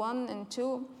World War I and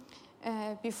II,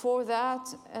 before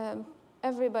that,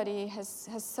 everybody has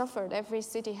suffered. Every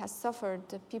city has suffered.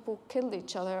 People killed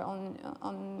each other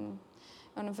on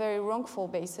a very wrongful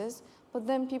basis, but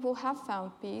then people have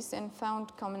found peace and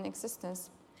found common existence.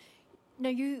 Now,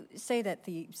 you say that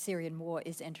the Syrian war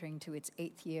is entering to its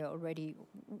 8th year already.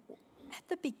 At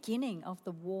the beginning of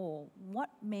the war, what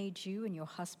made you and your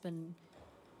husband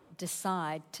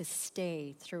decide to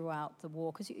stay throughout the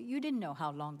war? Because you didn't know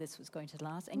how long this was going to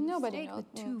last, and nobody you stayed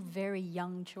with two very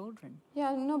young children.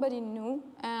 Yeah, nobody knew,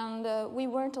 and we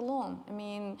weren't alone. I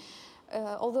mean,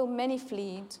 although many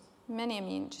fled,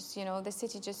 the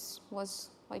city just was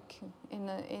like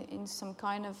in some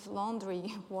kind of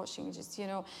laundry washing, just,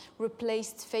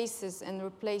 replaced faces and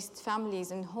replaced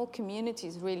families, and whole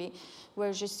communities really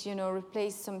were just,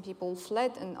 replaced. Some people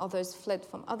fled and others fled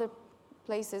from other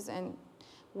places and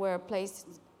were placed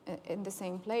in the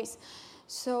same place.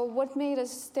 So what made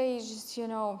us stay is,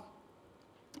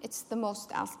 it's the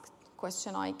most asked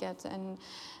question I get, and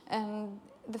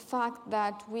the fact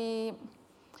that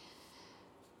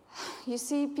you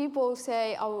see people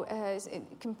say,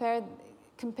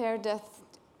 compare death,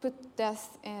 put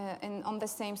death on the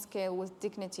same scale with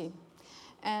dignity.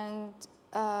 And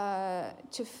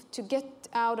to get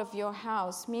out of your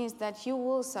house means that you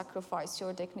will sacrifice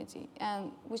your dignity,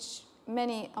 and which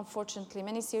unfortunately,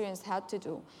 many Syrians had to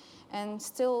do and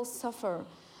still suffer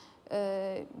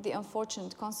the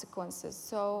unfortunate consequences.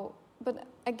 So, but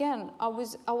again, I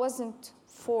wasn't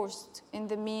forced in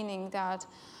the meaning that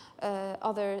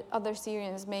other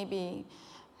Syrians maybe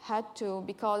had to,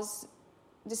 because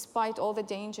despite all the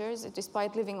dangers,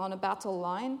 despite living on a battle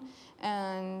line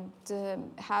and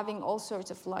having all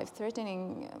sorts of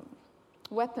life-threatening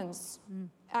weapons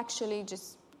actually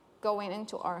just going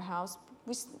into our house,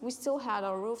 we still had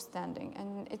our roof standing,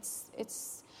 and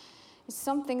it's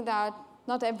something that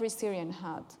not every Syrian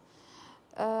had.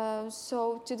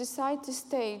 So to decide to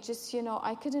stay, just,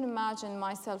 I couldn't imagine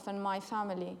myself and my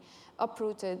family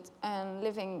uprooted and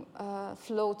living,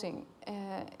 floating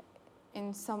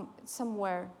in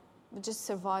somewhere, just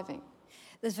surviving.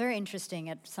 That's very interesting.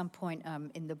 At some point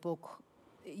in the book,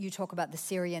 you talk about the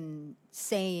Syrian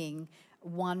saying,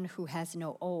 "One who has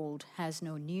no old has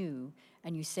no new,"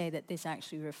 and you say that this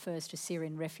actually refers to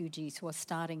Syrian refugees who are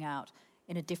starting out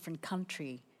in a different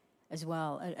country as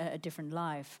well, a different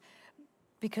life,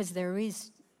 because there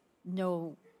is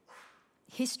no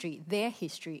history. Their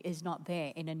history is not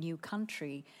there in a new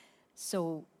country,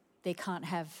 so they can't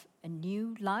have a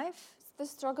new life. It's the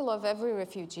struggle of every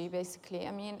refugee, basically.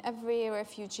 I mean, every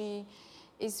refugee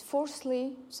is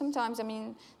forcefully, sometimes,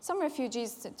 some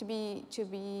refugees, to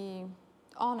be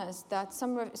honest, that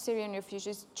some Syrian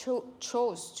refugees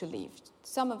chose to leave.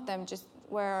 Some of them just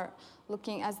were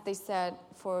looking, as they said,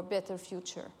 for a better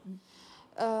future.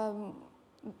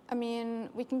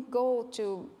 We can go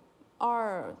to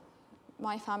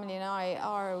my family and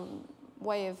our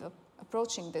way of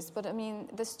approaching this, but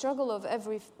the struggle of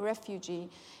every refugee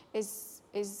is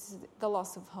the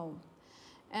loss of home.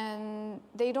 And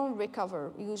they don't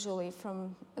recover usually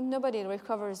nobody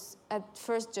recovers at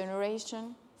first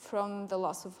generation from the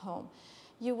loss of home.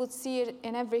 You would see it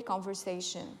in every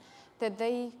conversation that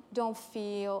they don't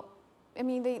feel,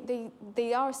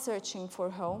 they are searching for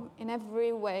home in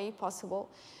every way possible,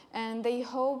 and they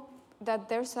hope that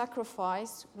their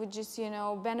sacrifice would just,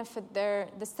 benefit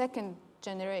the second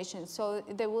generation. So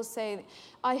they will say,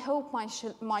 I hope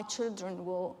my children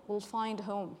will find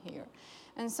home here.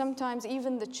 And sometimes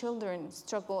even the children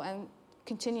struggle and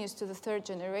continues to the third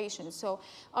generation. So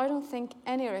I don't think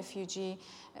any refugee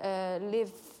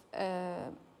lives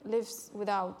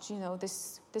without,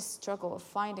 this struggle of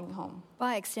finding home.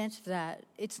 By extent of that,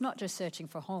 it's not just searching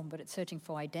for home, but it's searching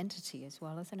for identity as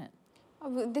well, isn't it?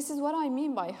 This is what I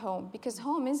mean by home, because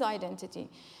home is identity.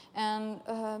 And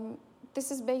this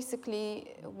is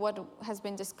basically what has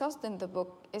been discussed in the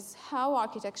book, is how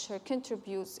architecture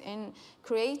contributes in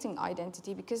creating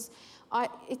identity, because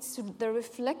it's the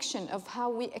reflection of how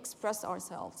we express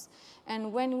ourselves.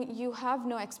 And when you have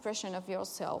no expression of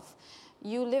yourself,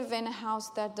 you live in a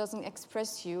house that doesn't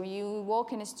express you, you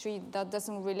walk in a street that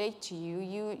doesn't relate to you,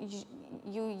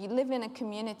 you live in a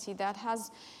community that has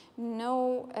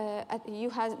you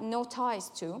have no ties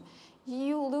to,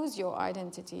 you lose your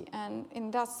identity, and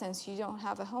in that sense you don't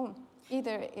have a home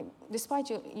either, despite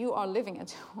you are living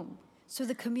at home. So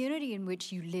the community in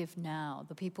which you live now,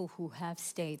 the people who have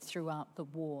stayed throughout the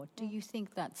war, do you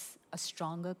think that's a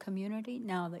stronger community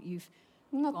now that you've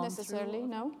Not gone necessarily,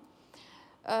 through?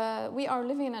 no. We are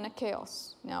living in a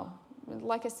chaos now.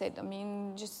 Like I said,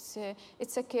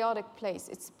 it's a chaotic place.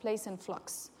 It's a place in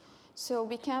flux. So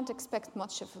we can't expect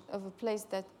much of a place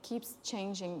that keeps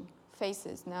changing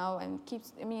faces now and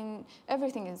keeps,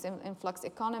 everything is in flux,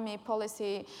 economy,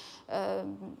 policy,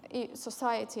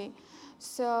 society.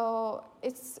 So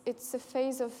it's a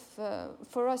phase of,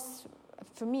 for us,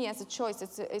 for me as a choice,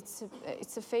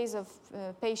 it's a phase of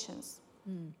patience.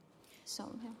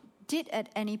 So, yeah. Did at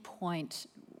any point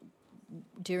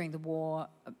during the war,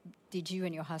 did you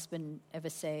and your husband ever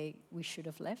say we should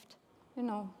have left?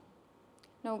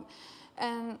 No,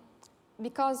 and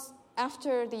because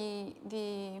after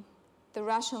the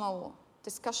rational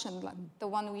discussion, like the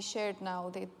one we shared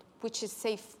now, which is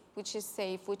safe, which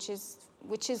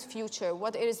is future,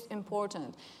 what is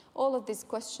important, all of these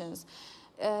questions,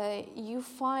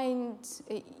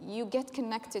 you get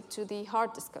connected to the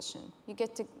hard discussion. You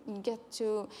get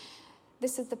to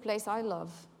this is the place I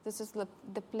love. This is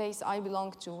the place I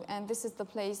belong to, and this is the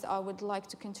place I would like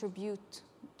to contribute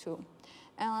to.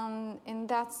 And in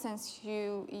that sense,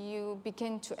 you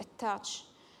begin to attach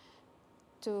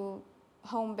to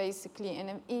home basically in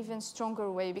an even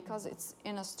stronger way because it's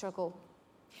in a struggle.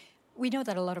 We know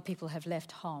that a lot of people have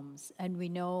left homes, and we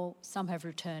know some have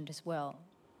returned as well.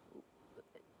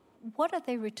 What are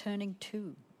they returning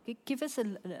to? Give us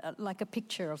a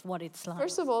picture of what it's like.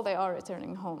 First of all, they are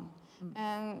returning home,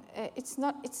 and it's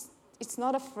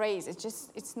not a phrase.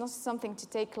 It's not something to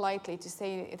take lightly to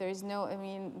say there is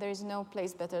no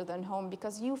place better than home,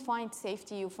 because you find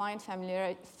safety, you find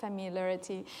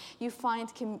familiarity, you find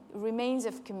remains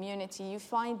of community, you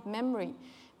find memory,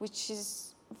 which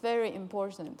is very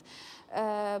important.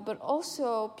 But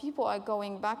also people are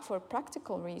going back for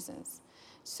practical reasons.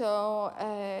 So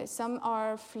some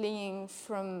are fleeing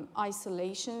from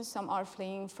isolation, some are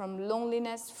fleeing from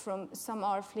loneliness, some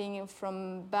are fleeing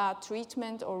from bad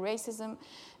treatment or racism,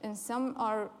 and some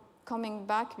are coming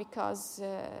back because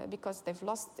they've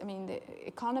lost. I mean,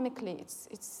 economically,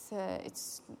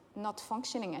 it's not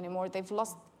functioning anymore. They've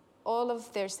lost all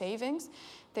of their savings.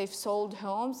 They've sold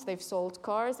homes, they've sold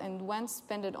cars, and went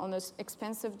spend it on this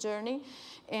expensive journey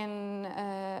in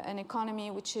an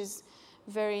economy which is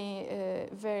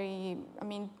very,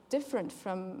 different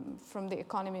from the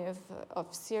economy of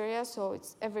Syria. So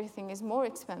everything is more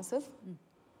expensive.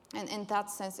 And in that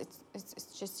sense,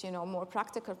 it's just, more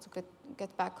practical to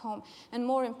get back home. And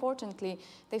more importantly,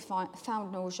 they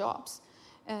found no jobs.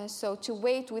 So to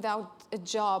wait without a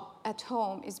job at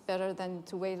home is better than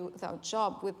to wait without a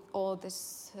job with all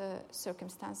these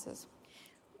circumstances.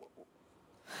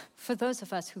 For those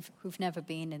of us who've never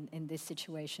been in this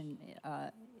situation,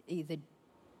 either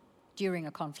during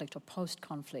a conflict or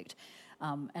post-conflict,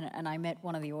 and I met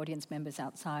one of the audience members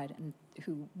outside and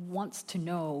who wants to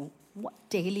know what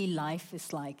daily life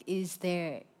is like. Is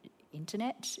there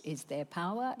internet? Is there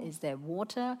power? Is there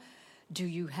water? Do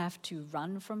you have to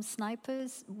run from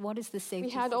snipers? What is the safety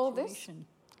situation? We had all this.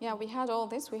 Yeah, we had all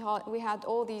this. We had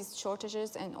all these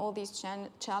shortages and all these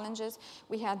challenges.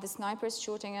 We had the snipers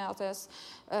shooting at us.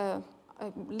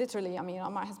 Literally,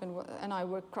 my husband and I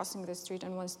were crossing the street,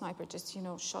 and one sniper just,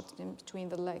 shot in between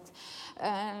the legs.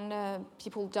 And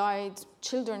people died,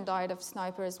 children died of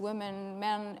snipers, women,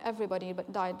 men, everybody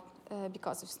died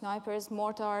because of snipers,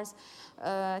 mortars,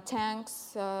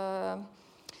 tanks,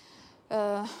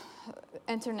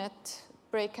 internet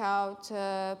breakout,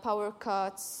 power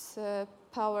cuts,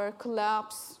 power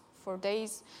collapse for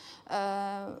days,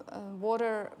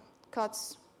 water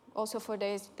cuts also for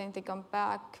days, then they come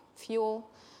back, fuel,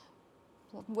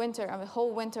 winter, a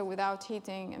whole winter without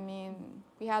heating.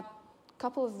 We had a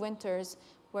couple of winters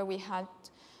where we had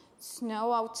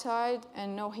snow outside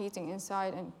and no heating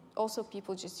inside, and also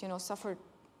people just, suffered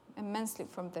immensely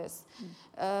from this.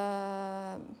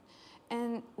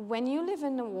 And when you live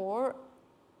in a war,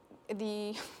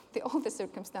 all the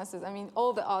circumstances,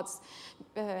 all the odds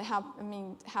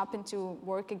happen to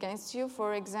work against you.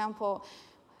 For example,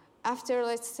 after,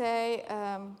 let's say,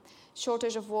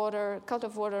 shortage of water, cut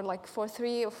of water, like for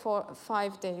 3 or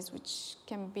 5 days, which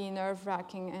can be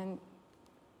nerve-wracking, and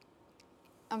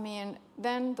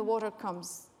then the water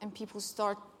comes and people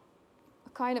start a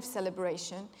kind of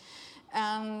celebration.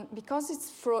 And because it's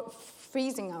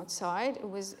freezing outside, it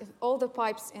was all the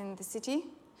pipes in the city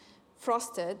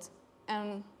frosted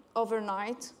and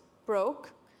overnight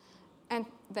broke, and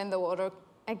then the water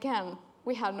again.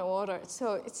 We had no water,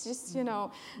 so it's just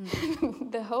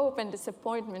the hope and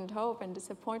disappointment.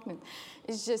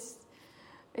 It's just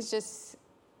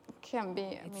can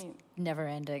be. It's never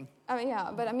ending.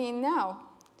 Yeah, but now.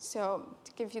 So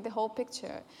to give you the whole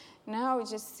picture, now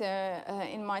just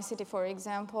in my city, for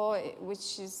example,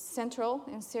 which is central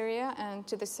in Syria, and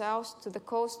to the south, to the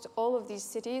coast, all of these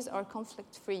cities are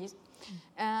conflict-free.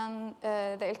 And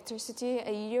the electricity,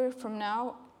 a year from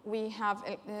now, we have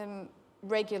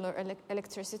regular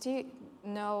electricity,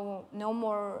 no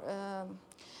more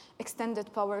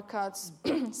extended power cuts.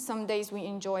 Some days we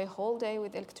enjoy a whole day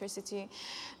with electricity,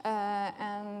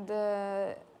 and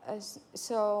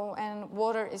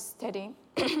water is steady.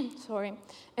 Sorry,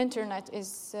 internet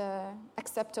is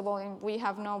acceptable, and we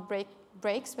have no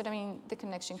breaks. But the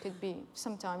connection could be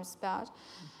sometimes bad.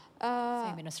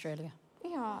 Same in Australia.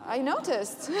 Yeah, I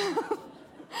noticed.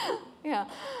 yeah.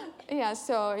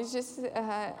 So it's just.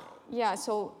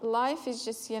 So life is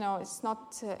just, it's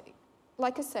not,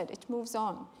 like I said, it moves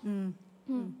on.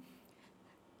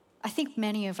 I think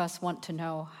many of us want to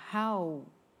know, how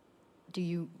do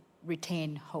you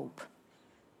retain hope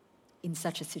in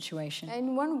such a situation?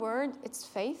 In one word, it's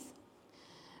faith.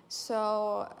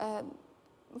 So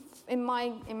in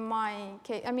my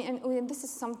case, and this is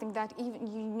something that even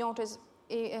you notice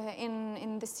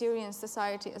in the Syrian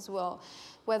society as well,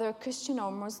 whether Christian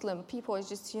or Muslim, people is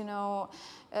just, you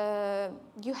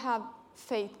have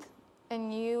faith,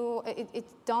 and it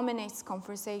dominates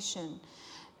conversation.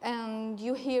 And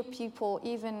you hear people,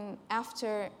 even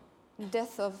after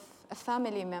death of a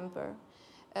family member,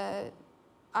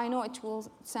 I know it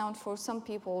will sound for some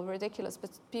people ridiculous,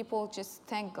 but people just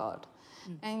thank God.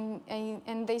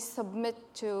 And they submit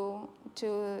to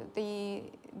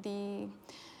the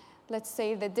let's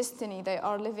say, the destiny they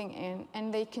are living in,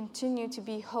 and they continue to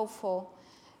be hopeful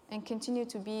and continue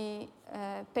to be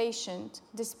patient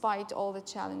despite all the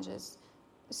challenges.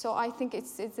 So I think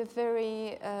it's a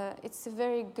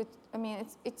very good. I mean,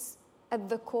 it's at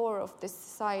the core of this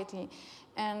society,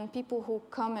 and people who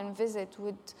come and visit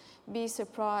would be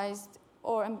surprised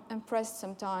or impressed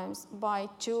sometimes by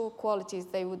two qualities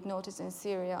they would notice in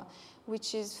Syria,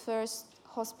 which is first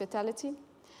hospitality,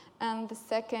 and the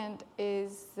second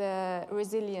is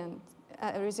resilience,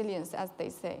 as they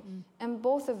say. And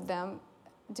both of them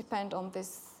depend on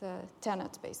this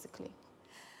tenet, basically.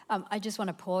 I just want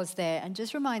to pause there and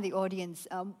just remind the audience,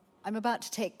 I'm about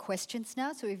to take questions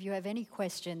now, so if you have any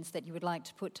questions that you would like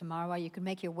to put to Marwa, you can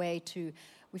make your way to,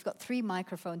 we've got 3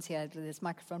 microphones here. There's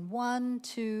microphone 1,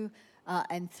 2,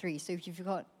 and 3. So if you've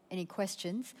got any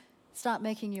questions, start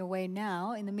making your way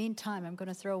now. In the meantime, I'm going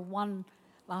to throw one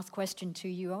last question to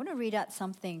you. I want to read out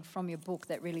something from your book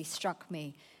that really struck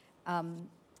me.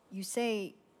 You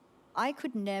say, I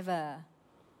could never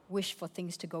wish for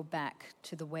things to go back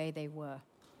to the way they were.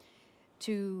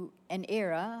 To an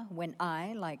era when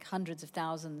I, like hundreds of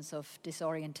thousands of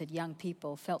disoriented young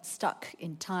people, felt stuck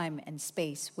in time and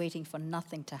space, waiting for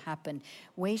nothing to happen,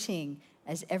 waiting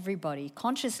as everybody,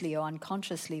 consciously or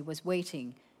unconsciously, was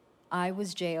waiting. I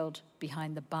was jailed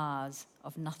behind the bars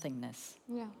of nothingness.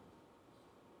 Yeah.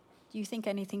 Do you think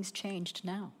anything's changed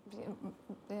now?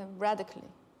 Radically.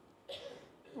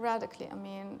 I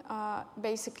mean,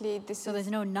 basically, So there's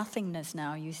no nothingness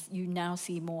now. You now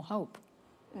see more hope.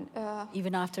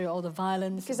 Even after all the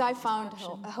violence? Because I found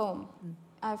a home.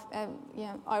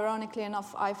 Ironically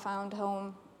enough, I found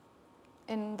home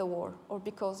in the war, or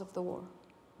because of the war.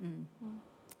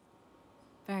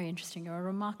 Very interesting. You're a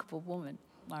remarkable woman,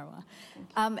 Marwa.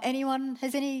 Anyone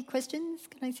has any questions?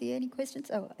 Can I see any questions?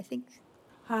 Oh, I think...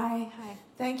 Hi.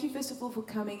 Thank you, first of all, for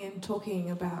coming and talking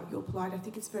about your plight. I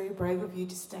think it's very brave of you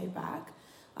to stay back.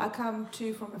 I come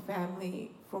too from a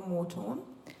family from war-torn.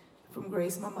 From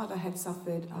Greece. My mother had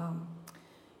suffered,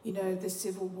 the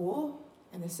Civil War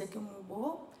and the Second World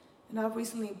War. And I've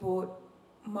recently bought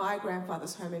my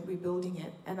grandfather's home and rebuilding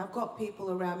it. And I've got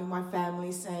people around me, my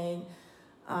family, saying,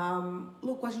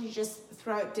 look, why don't you just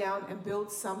throw it down and build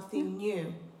something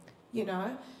new,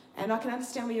 And I can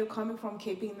understand where you're coming from,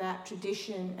 keeping that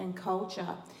tradition and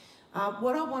culture.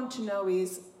 What I want to know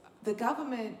is, the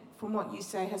government, from what you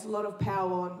say, has a lot of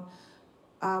power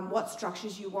on what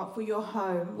structures you want for your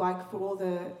home, like for all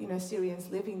the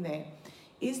Syrians living there.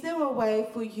 Is there a way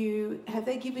for you, have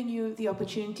they given you the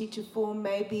opportunity to form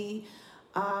maybe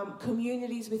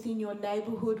communities within your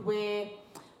neighbourhood where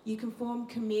you can form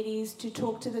committees to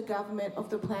talk to the government of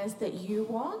the plans that you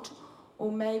want?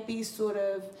 Or maybe sort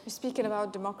of... You're speaking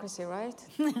about democracy, right?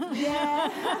 Yeah.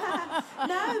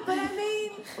 No, but I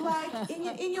mean, like,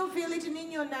 in your village and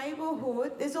in your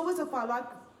neighbourhood, there's always a fight. Like,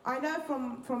 I know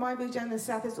from my village in the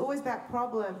south, there's always that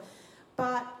problem.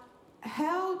 But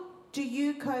how do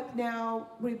you cope now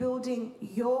rebuilding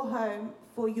your home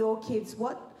for your kids?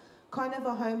 What kind of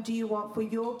a home do you want for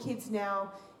your kids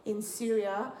now in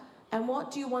Syria? And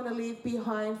what do you want to leave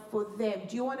behind for them?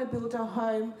 Do you want to build a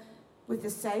home with a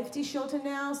safety shelter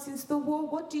now since the war?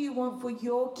 What do you want for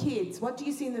your kids? What do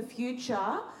you see in the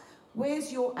future?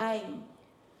 Where's your aim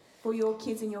for your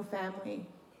kids and your family?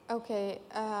 Okay,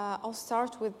 I'll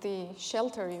start with the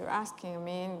shelter you're asking. I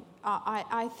mean,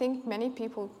 I think many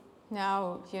people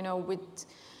now, would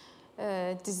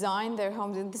design their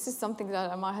homes, and this is something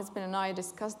that my husband and I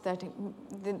discussed, that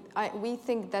we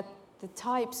think that the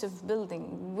types of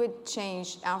building would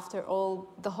change after all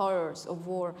the horrors of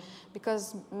war,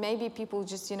 because maybe people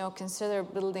just, consider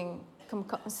building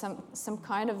some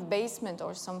kind of basement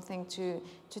or something to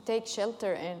take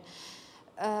shelter in.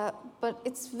 But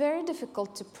it's very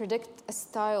difficult to predict a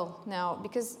style now,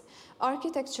 because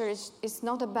architecture is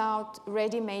not about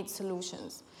ready-made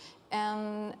solutions.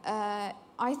 And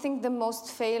I think the most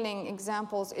failing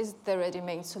examples is the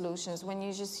ready-made solutions, when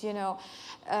you just,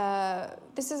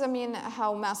 this is,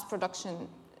 how mass production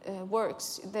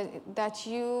works, that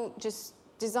you just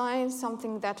design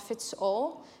something that fits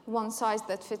all, one size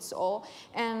that fits all.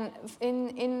 And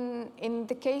in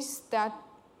the case that,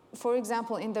 for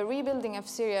example, in the rebuilding of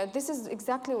Syria, this is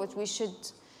exactly what we should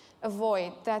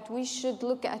avoid, that we should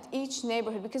look at each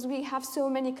neighborhood, because we have so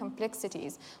many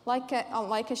complexities. Like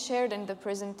I shared in the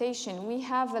presentation, we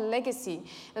have a legacy,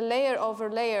 a layer over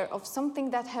layer of something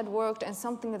that had worked and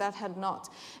something that had not.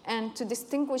 And to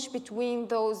distinguish between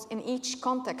those in each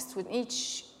context, with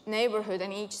each neighborhood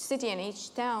and each city and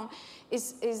each town,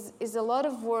 is a lot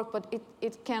of work, but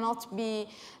it cannot be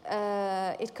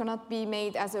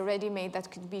made as a ready-made that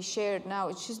could be shared now.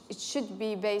 It should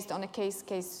be based on a case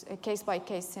by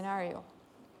case scenario.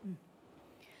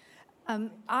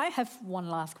 I have one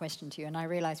last question to you, and I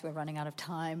realize we're running out of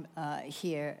time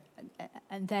here,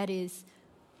 and that is,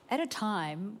 at a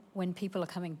time when people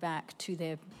are coming back to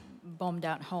their bombed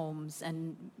out homes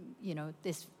and,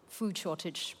 there's food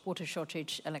shortage, water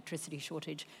shortage, electricity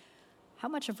shortage, how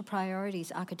much of a priority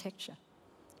is architecture?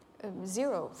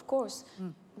 Zero, of course.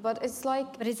 But it's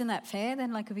like... But isn't that fair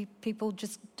then? Like, people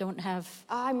just don't have...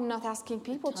 I'm not asking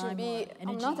people to be...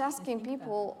 I'm not asking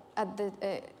people at the...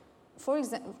 for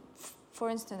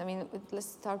instance, I mean, let's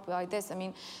start by this. I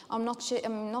mean, I'm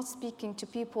not speaking to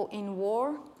people in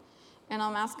war, and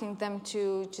I'm asking them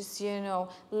to just,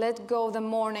 let go the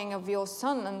mourning of your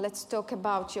son and let's talk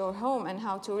about your home and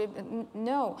how to...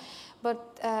 No.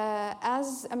 But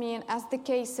as the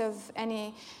case of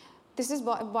any... This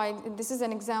is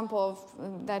an example of,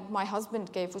 that my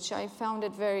husband gave, which I found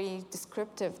it very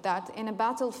descriptive, that in a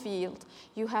battlefield,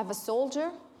 you have a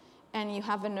soldier and you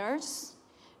have a nurse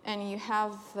and you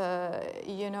have,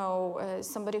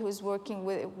 somebody who's working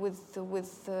with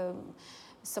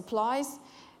supplies.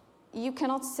 You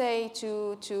cannot say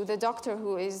to the doctor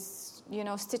who is,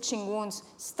 stitching wounds,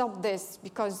 stop this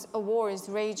because a war is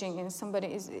raging and somebody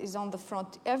is on the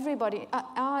front. Everybody,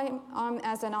 I'm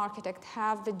as an architect,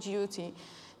 have the duty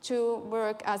to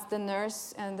work as the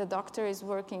nurse and the doctor is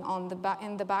working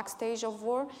in the backstage of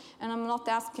war. And I'm not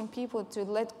asking people to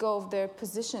let go of their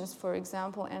positions, for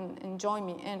example, and join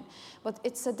me in. But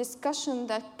it's a discussion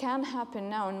that can happen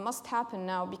now and must happen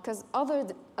now because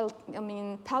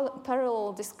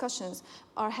parallel discussions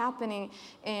are happening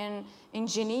in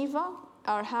Geneva,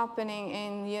 are happening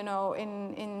in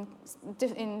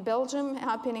Belgium,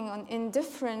 happening in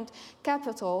different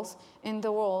capitals in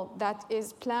the world that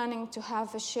is planning to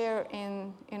have a share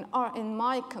in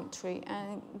my country,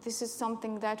 and this is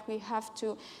something that we have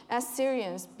to, as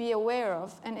Syrians, be aware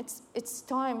of, and it's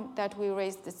time that we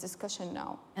raise this discussion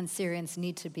now. And Syrians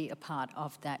need to be a part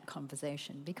of that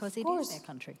conversation because it is their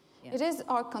country. Yeah. It is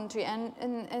our country, and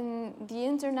the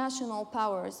international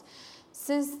powers,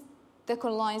 since the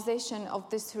colonization of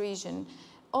this region,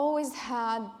 always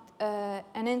had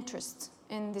an interest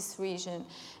in this region,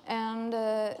 and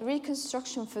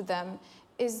reconstruction for them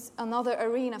is another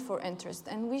arena for interest.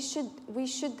 And we should,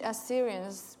 as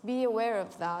Syrians, be aware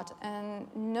of that and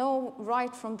know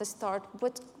right from the start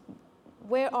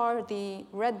where are the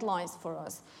red lines for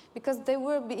us, because they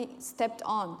will be stepped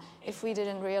on if we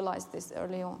didn't realize this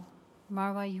early on.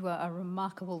 Marwa, you are a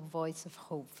remarkable voice of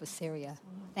hope for Syria.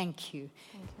 Thank you.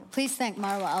 Thank you. Please thank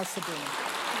Marwa Al-Sabouni.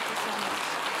 Thank you so much.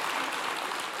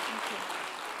 Thank you.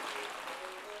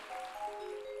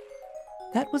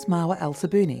 That was Marwa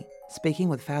Al-Sabouni speaking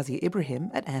with Fawzia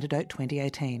Ibrahim at Antidote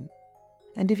 2018.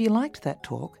 And if you liked that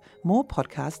talk, more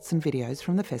podcasts and videos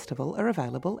from the festival are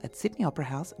available at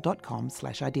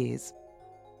sydneyoperahouse.com/ideas.